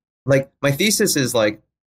that like my thesis is like,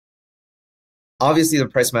 obviously the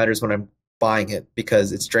price matters when I'm buying it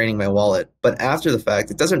because it's draining my wallet. But after the fact,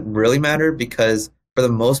 it doesn't really matter because for the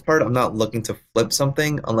most part, I'm not looking to flip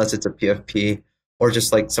something unless it's a PFP or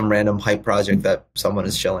just like some random hype project that someone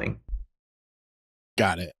is shilling.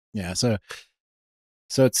 Got it. Yeah. So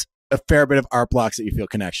it's a fair bit of art blocks that you feel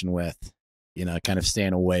connection with, kind of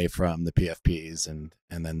staying away from the PFPs and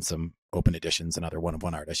then some open editions and other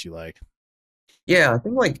one-of-one artists you like. Yeah,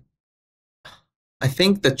 I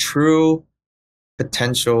think the true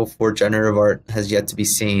potential for generative art has yet to be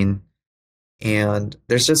seen. And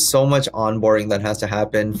there's just so much onboarding that has to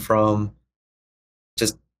happen from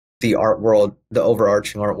just the art world, the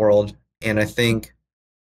overarching art world. And I think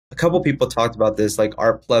a couple people talked about this, like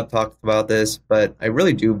Art Pleb talked about this, but I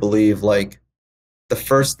really do believe like the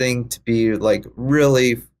first thing to be like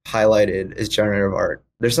really highlighted is generative art.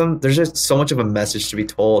 There's just so much of a message to be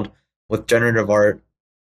told with generative art,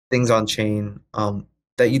 things on chain,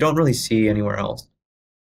 that you don't really see anywhere else.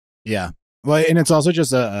 Yeah. Well, and it's also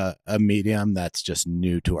just a medium that's just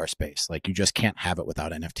new to our space. Like you just can't have it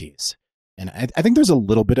without NFTs. And I think there's a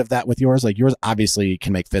little bit of that with yours. Like yours obviously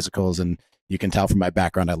can make physicals, and you can tell from my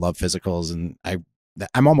background I love physicals, and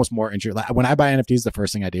I'm almost more interested. Like, when I buy NFTs, the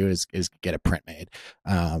first thing I do is get a print made.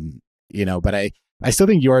 But I still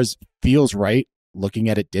think yours feels right looking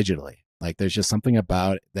at it digitally. Like there's just something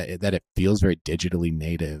about that it feels very digitally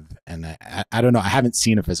native. And I don't know. I haven't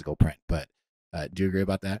seen a physical print, but do you agree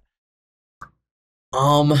about that?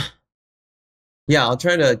 Um, yeah, I'll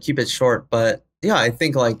try to keep it short, but yeah, I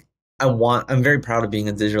think like I'm very proud of being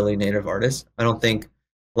a digitally native artist. I don't think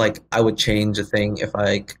like I would change a thing if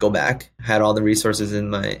I could go back, had all the resources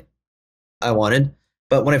I wanted.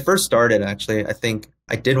 But when I first started, actually, I think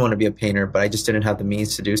I did want to be a painter, but I just didn't have the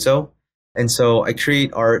means to do so. And so I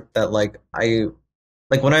create art that like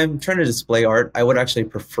when I'm trying to display art, I would actually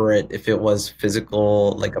prefer it if it was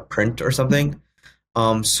physical, like a print or something.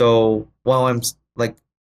 So while I'm like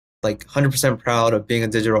 100% proud of being a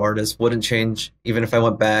digital artist, wouldn't change even if I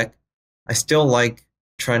went back. I still like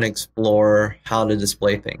trying to explore how to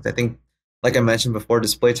display things. I think, like I mentioned before,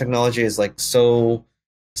 display technology is like so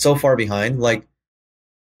far behind. Like,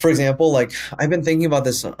 for example, like I've been thinking about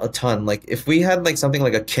this a ton. Like if we had like something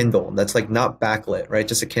like a Kindle that's like not backlit, right?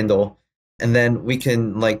 Just a Kindle, and then we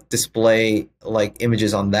can like display like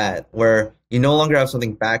images on that where you no longer have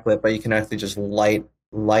something backlit, but you can actually just light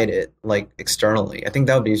it like externally. I think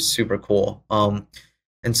that would be super cool.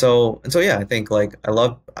 And so yeah, I think like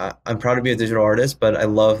I'm proud to be a digital artist, but I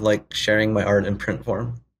love like sharing my art in print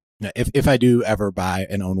form. Yeah, if I do ever buy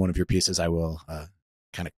and own one of your pieces, I will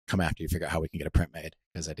kind of come after you, figure out how we can get a print made,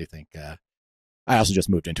 because I do think I also just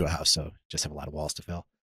moved into a house, so just have a lot of walls to fill.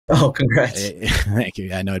 Oh, congrats. Thank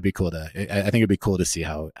you. I know it'd be cool to. I think it'd be cool to see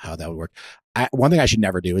how that would work. One thing I should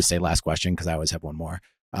never do is say last question, because I always have one more.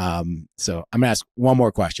 So I'm gonna ask one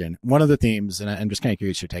more question. One of the themes, and I'm just kind of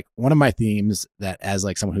curious your take. One of my themes that, as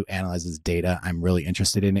like someone who analyzes data, I'm really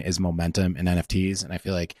interested in is momentum in NFTs, and I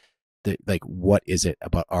feel like what is it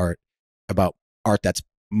about art that's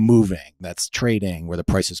moving, that's trading, where the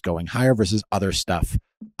price is going higher versus other stuff.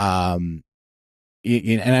 And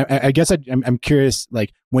I guess I'm curious,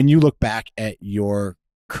 like when you look back at your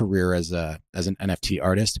career as an NFT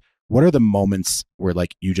artist, what are the moments where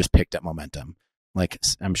like you just picked up momentum? Like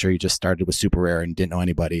I'm sure you just started with super rare and didn't know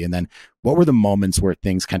anybody, and then what were the moments where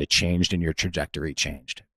things kind of changed and your trajectory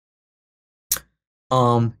changed?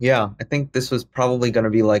 Yeah, I think this was probably going to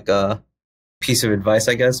be like a piece of advice,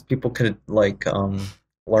 I guess people could like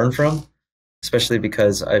learn from, especially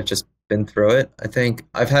because I've just been through it. I think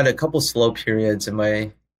I've had a couple slow periods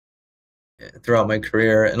throughout my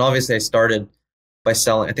career, and obviously I started by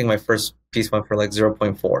selling. I think my first piece went for like zero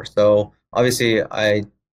point 0.4. So obviously I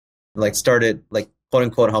like started like quote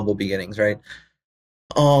unquote humble beginnings, right?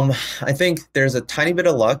 I think there's a tiny bit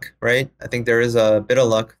of luck, right? I think there is a bit of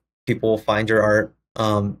luck. People will find your art.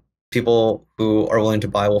 People who are willing to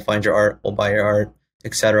buy will find your art, will buy your art,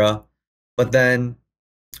 etc. But then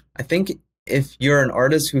I think if you're an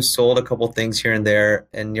artist who sold a couple things here and there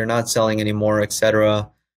and you're not selling anymore, etc.,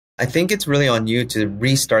 I think it's really on you to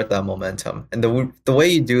restart that momentum. And the way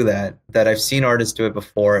you do that I've seen artists do it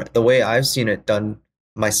before, the way I've seen it done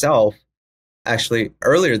myself actually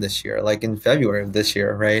earlier this year, like in February of this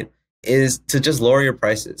year, right, is to just lower your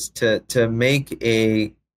prices, to make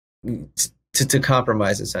to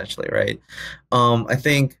compromise essentially, right? I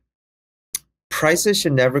think prices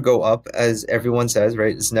should never go up, as everyone says,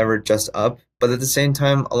 right? It's never just up. But at the same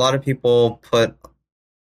time, a lot of people put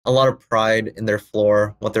a lot of pride in their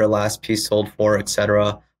floor, what their last piece sold for,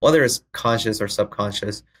 etc., whether it's conscious or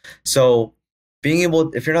subconscious. So being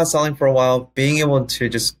able, if you're not selling for a while, being able to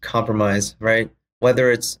just compromise, right? Whether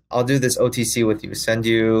it's, I'll do this OTC with you, send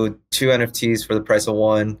you 2 NFTs for the price of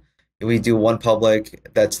one. We do one public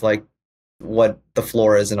that's like what the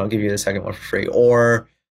floor is, and I'll give you the second one for free. Or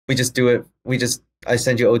we just do it, I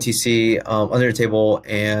send you OTC under the table,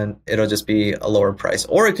 and it'll just be a lower price.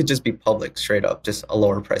 Or it could just be public, straight up, just a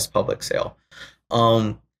lower price public sale.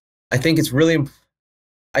 I think it's really,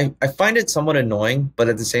 I find it somewhat annoying, but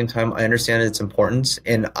at the same time, I understand its importance,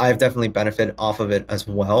 and I've definitely benefited off of it as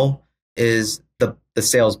well, is the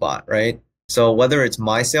sales bot, right? So whether it's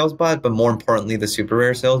my sales bot, but more importantly, the super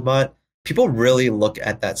rare sales bot, people really look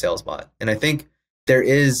at that sales bot. And I think there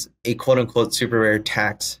is a quote unquote super rare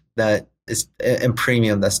tax that is and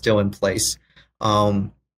premium that's still in place.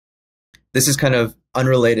 This is kind of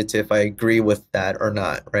unrelated to if I agree with that or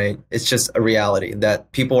not, right? It's just a reality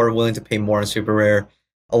that people are willing to pay more on super rare.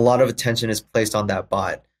 A lot of attention is placed on that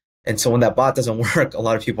bot. And so when that bot doesn't work, a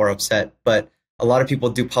lot of people are upset, but a lot of people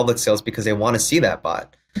do public sales because they want to see that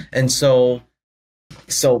bot. And so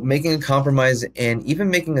So making a compromise and even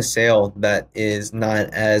making a sale that is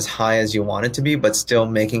not as high as you want it to be, but still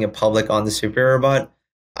making it public on the Superior Bot.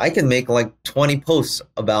 I can make like 20 posts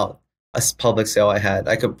about public sale I had.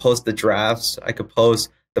 I could post the drafts. I could post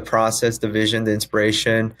the process, the vision, the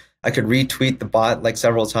inspiration. I could retweet the bot like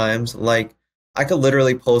several times. Like I could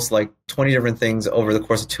literally post like 20 different things over the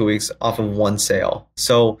course of 2 weeks off of one sale.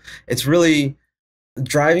 So it's really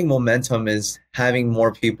driving momentum is having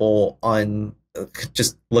more people on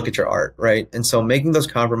just look at your art, right? And so making those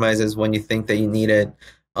compromises when you think that you need it,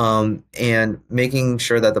 and making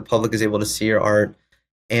sure that the public is able to see your art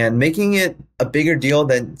and making it a bigger deal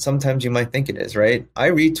than sometimes you might think it is, right?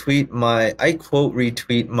 I quote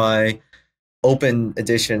retweet my open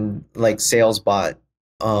edition like sales bot,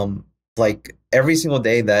 like every single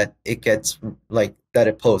day that it gets like that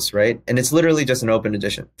it posts, right? And it's literally just an open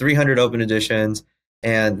edition, 300 open editions,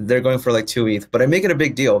 and they're going for like 2 ETH. But I make it a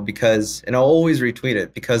big deal because, and I'll always retweet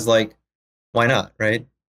it because like, why not, right?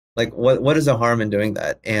 Like what is the harm in doing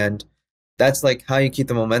that? And that's like how you keep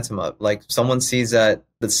the momentum up. Like someone sees that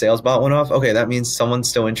the sales bot went off, okay, that means someone's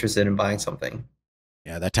still interested in buying something.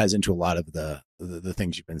 Yeah, that ties into a lot of the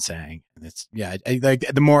things you've been saying. And it's, yeah, like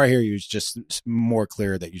the more I hear you, it's just more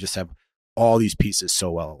clear that you just have all these pieces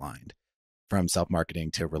so well aligned, from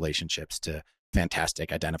self-marketing to relationships to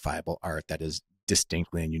fantastic identifiable art that is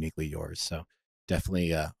distinctly and uniquely yours. So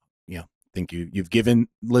definitely, think you've given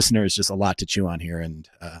listeners just a lot to chew on here, and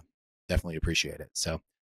definitely appreciate it. So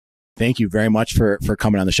thank you very much for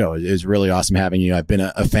coming on the show. It was really awesome having you. I've been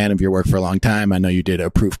a fan of your work for a long time. I know you did a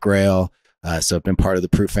Proof Grail. So I've been part of the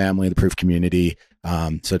Proof family, the Proof community.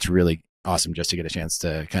 So it's really awesome just to get a chance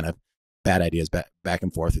to kind of bat ideas back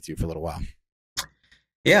and forth with you for a little while.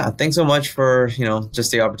 Yeah, thanks so much for,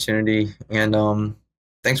 just the opportunity, and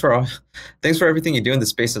thanks for everything you do in the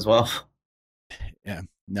space as well. Yeah,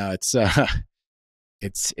 no, it's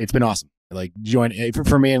been awesome. Like join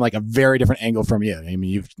for me in like a very different angle from you. I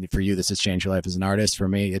mean, for you, this has changed your life as an artist. For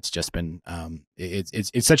me, it's just been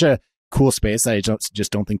it's such a cool space that I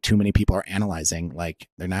just don't think too many people are analyzing. Like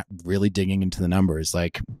they're not really digging into the numbers,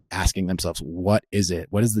 like asking themselves, what is it?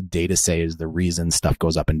 What does the data say is the reason stuff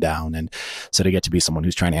goes up and down? And so to get to be someone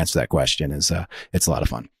who's trying to answer that question is it's a lot of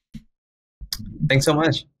fun. Thanks so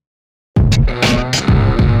much.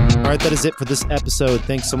 All right, that is it for this episode.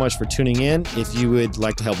 Thanks so much for tuning in. If you would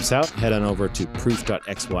like to help us out, head on over to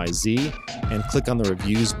proof.xyz and click on the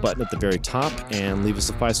reviews button at the very top and leave us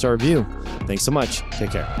a 5-star review. Thanks so much.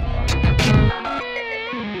 Take care.